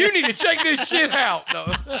 You need to check this shit out.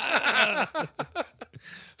 No.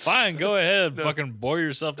 Fine, go ahead. No. Fucking bore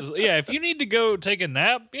yourself to sleep. Yeah, if you need to go take a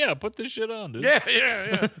nap, yeah, put this shit on, dude.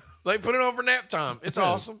 Yeah. Like put it on for nap time. It's Yeah,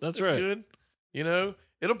 awesome. that's It's right. good. You know,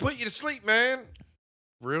 it'll put you to sleep, man.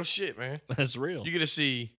 Real shit, man. That's real. You're gonna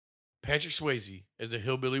see Patrick Swayze as a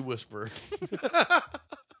hillbilly whisperer.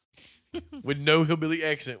 With no hillbilly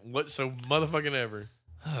accent whatsoever, motherfucking ever.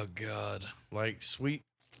 Oh, God. Like sweet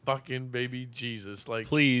fucking baby Jesus. Like,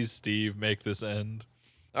 Please, Steve, make this end.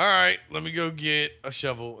 all right, let me go get a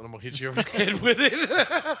shovel and I'm gonna hit you over the head with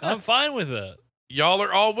it. I'm fine with that. Y'all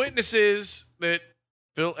are all witnesses that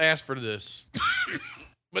Phil asked for this.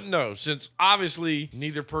 But no, since obviously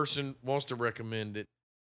neither person wants to recommend it,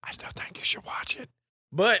 I still think you should watch it.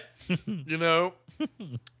 But, you know,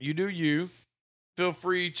 you do you. Feel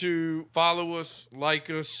free to follow us, like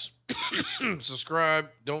us, subscribe,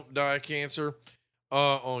 Don't Die of Cancer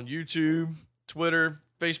on YouTube, Twitter,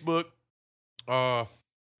 Facebook.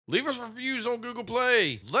 Leave us reviews on Google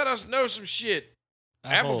Play. Let us know some shit.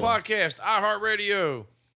 Apple Podcast, iHeartRadio.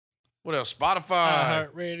 What else? Spotify.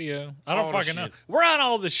 iHeartRadio. I don't All the fucking know. shit. We're on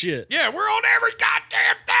all the shit. Yeah, we're on every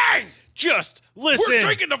goddamn thing. Just listen. We're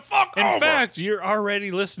taking the fuck over. In fact, you're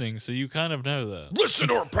already listening, so you kind of know that. Listen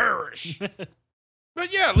or perish.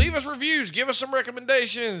 But yeah, leave us reviews. Give us some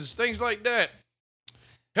recommendations. Things like that.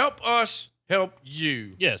 Help us help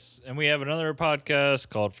you. Yes, and we have another podcast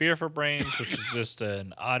called Fear for Brains, which is just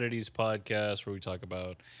an oddities podcast where we talk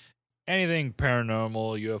about anything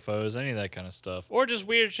paranormal, UFOs, any of that kind of stuff, or just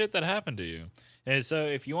weird shit that happened to you. And so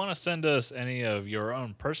if you want to send us any of your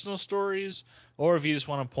own personal stories, or if you just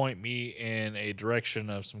want to point me in a direction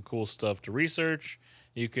of some cool stuff to research,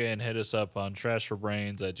 you can hit us up on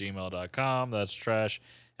trashforbrains@gmail.com. That's trash,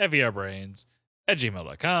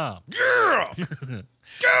 FERbrains@gmail.com. Yeah.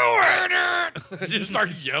 Doing it. Just start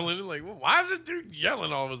yelling. Like, well, why is this dude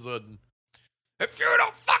yelling all of a sudden? If you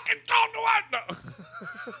don't fucking talk to us, no.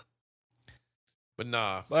 But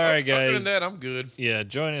nah. All right, guys. Other than that, I'm good. Yeah,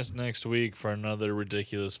 join us next week for another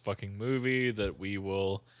ridiculous fucking movie that we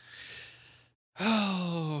will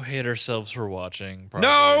hate ourselves for watching. Probably.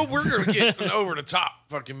 No, we're going to get an over-the-top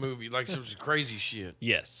fucking movie, like some crazy shit.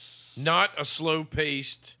 Yes. Not a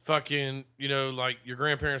slow-paced fucking, like your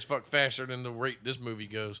grandparents fuck faster than the rate this movie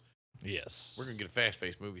goes. Yes. We're going to get a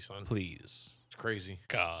fast-paced movie, son. Please. It's crazy.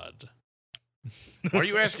 God. Why are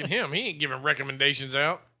you asking him? He ain't giving recommendations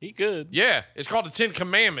out. He could. Yeah, it's called The 10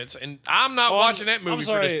 Commandments, and I'm not watching that movie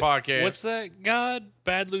for this podcast. What's that? God?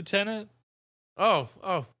 Bad Lieutenant? Oh.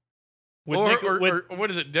 With Or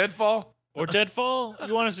what is it, Deadfall? Or Deadfall?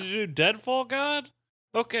 You want us to do Deadfall, God?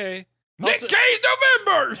 Okay. Nick Cage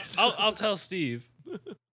November! I'll tell Steve.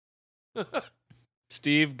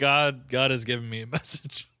 Steve, God has given me a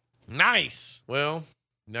message. Nice. Well,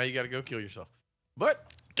 now you got to go kill yourself.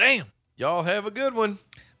 But Damn. y'all have a good one.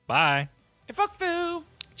 Bye. And fuck Phil.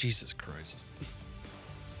 Jesus Christ.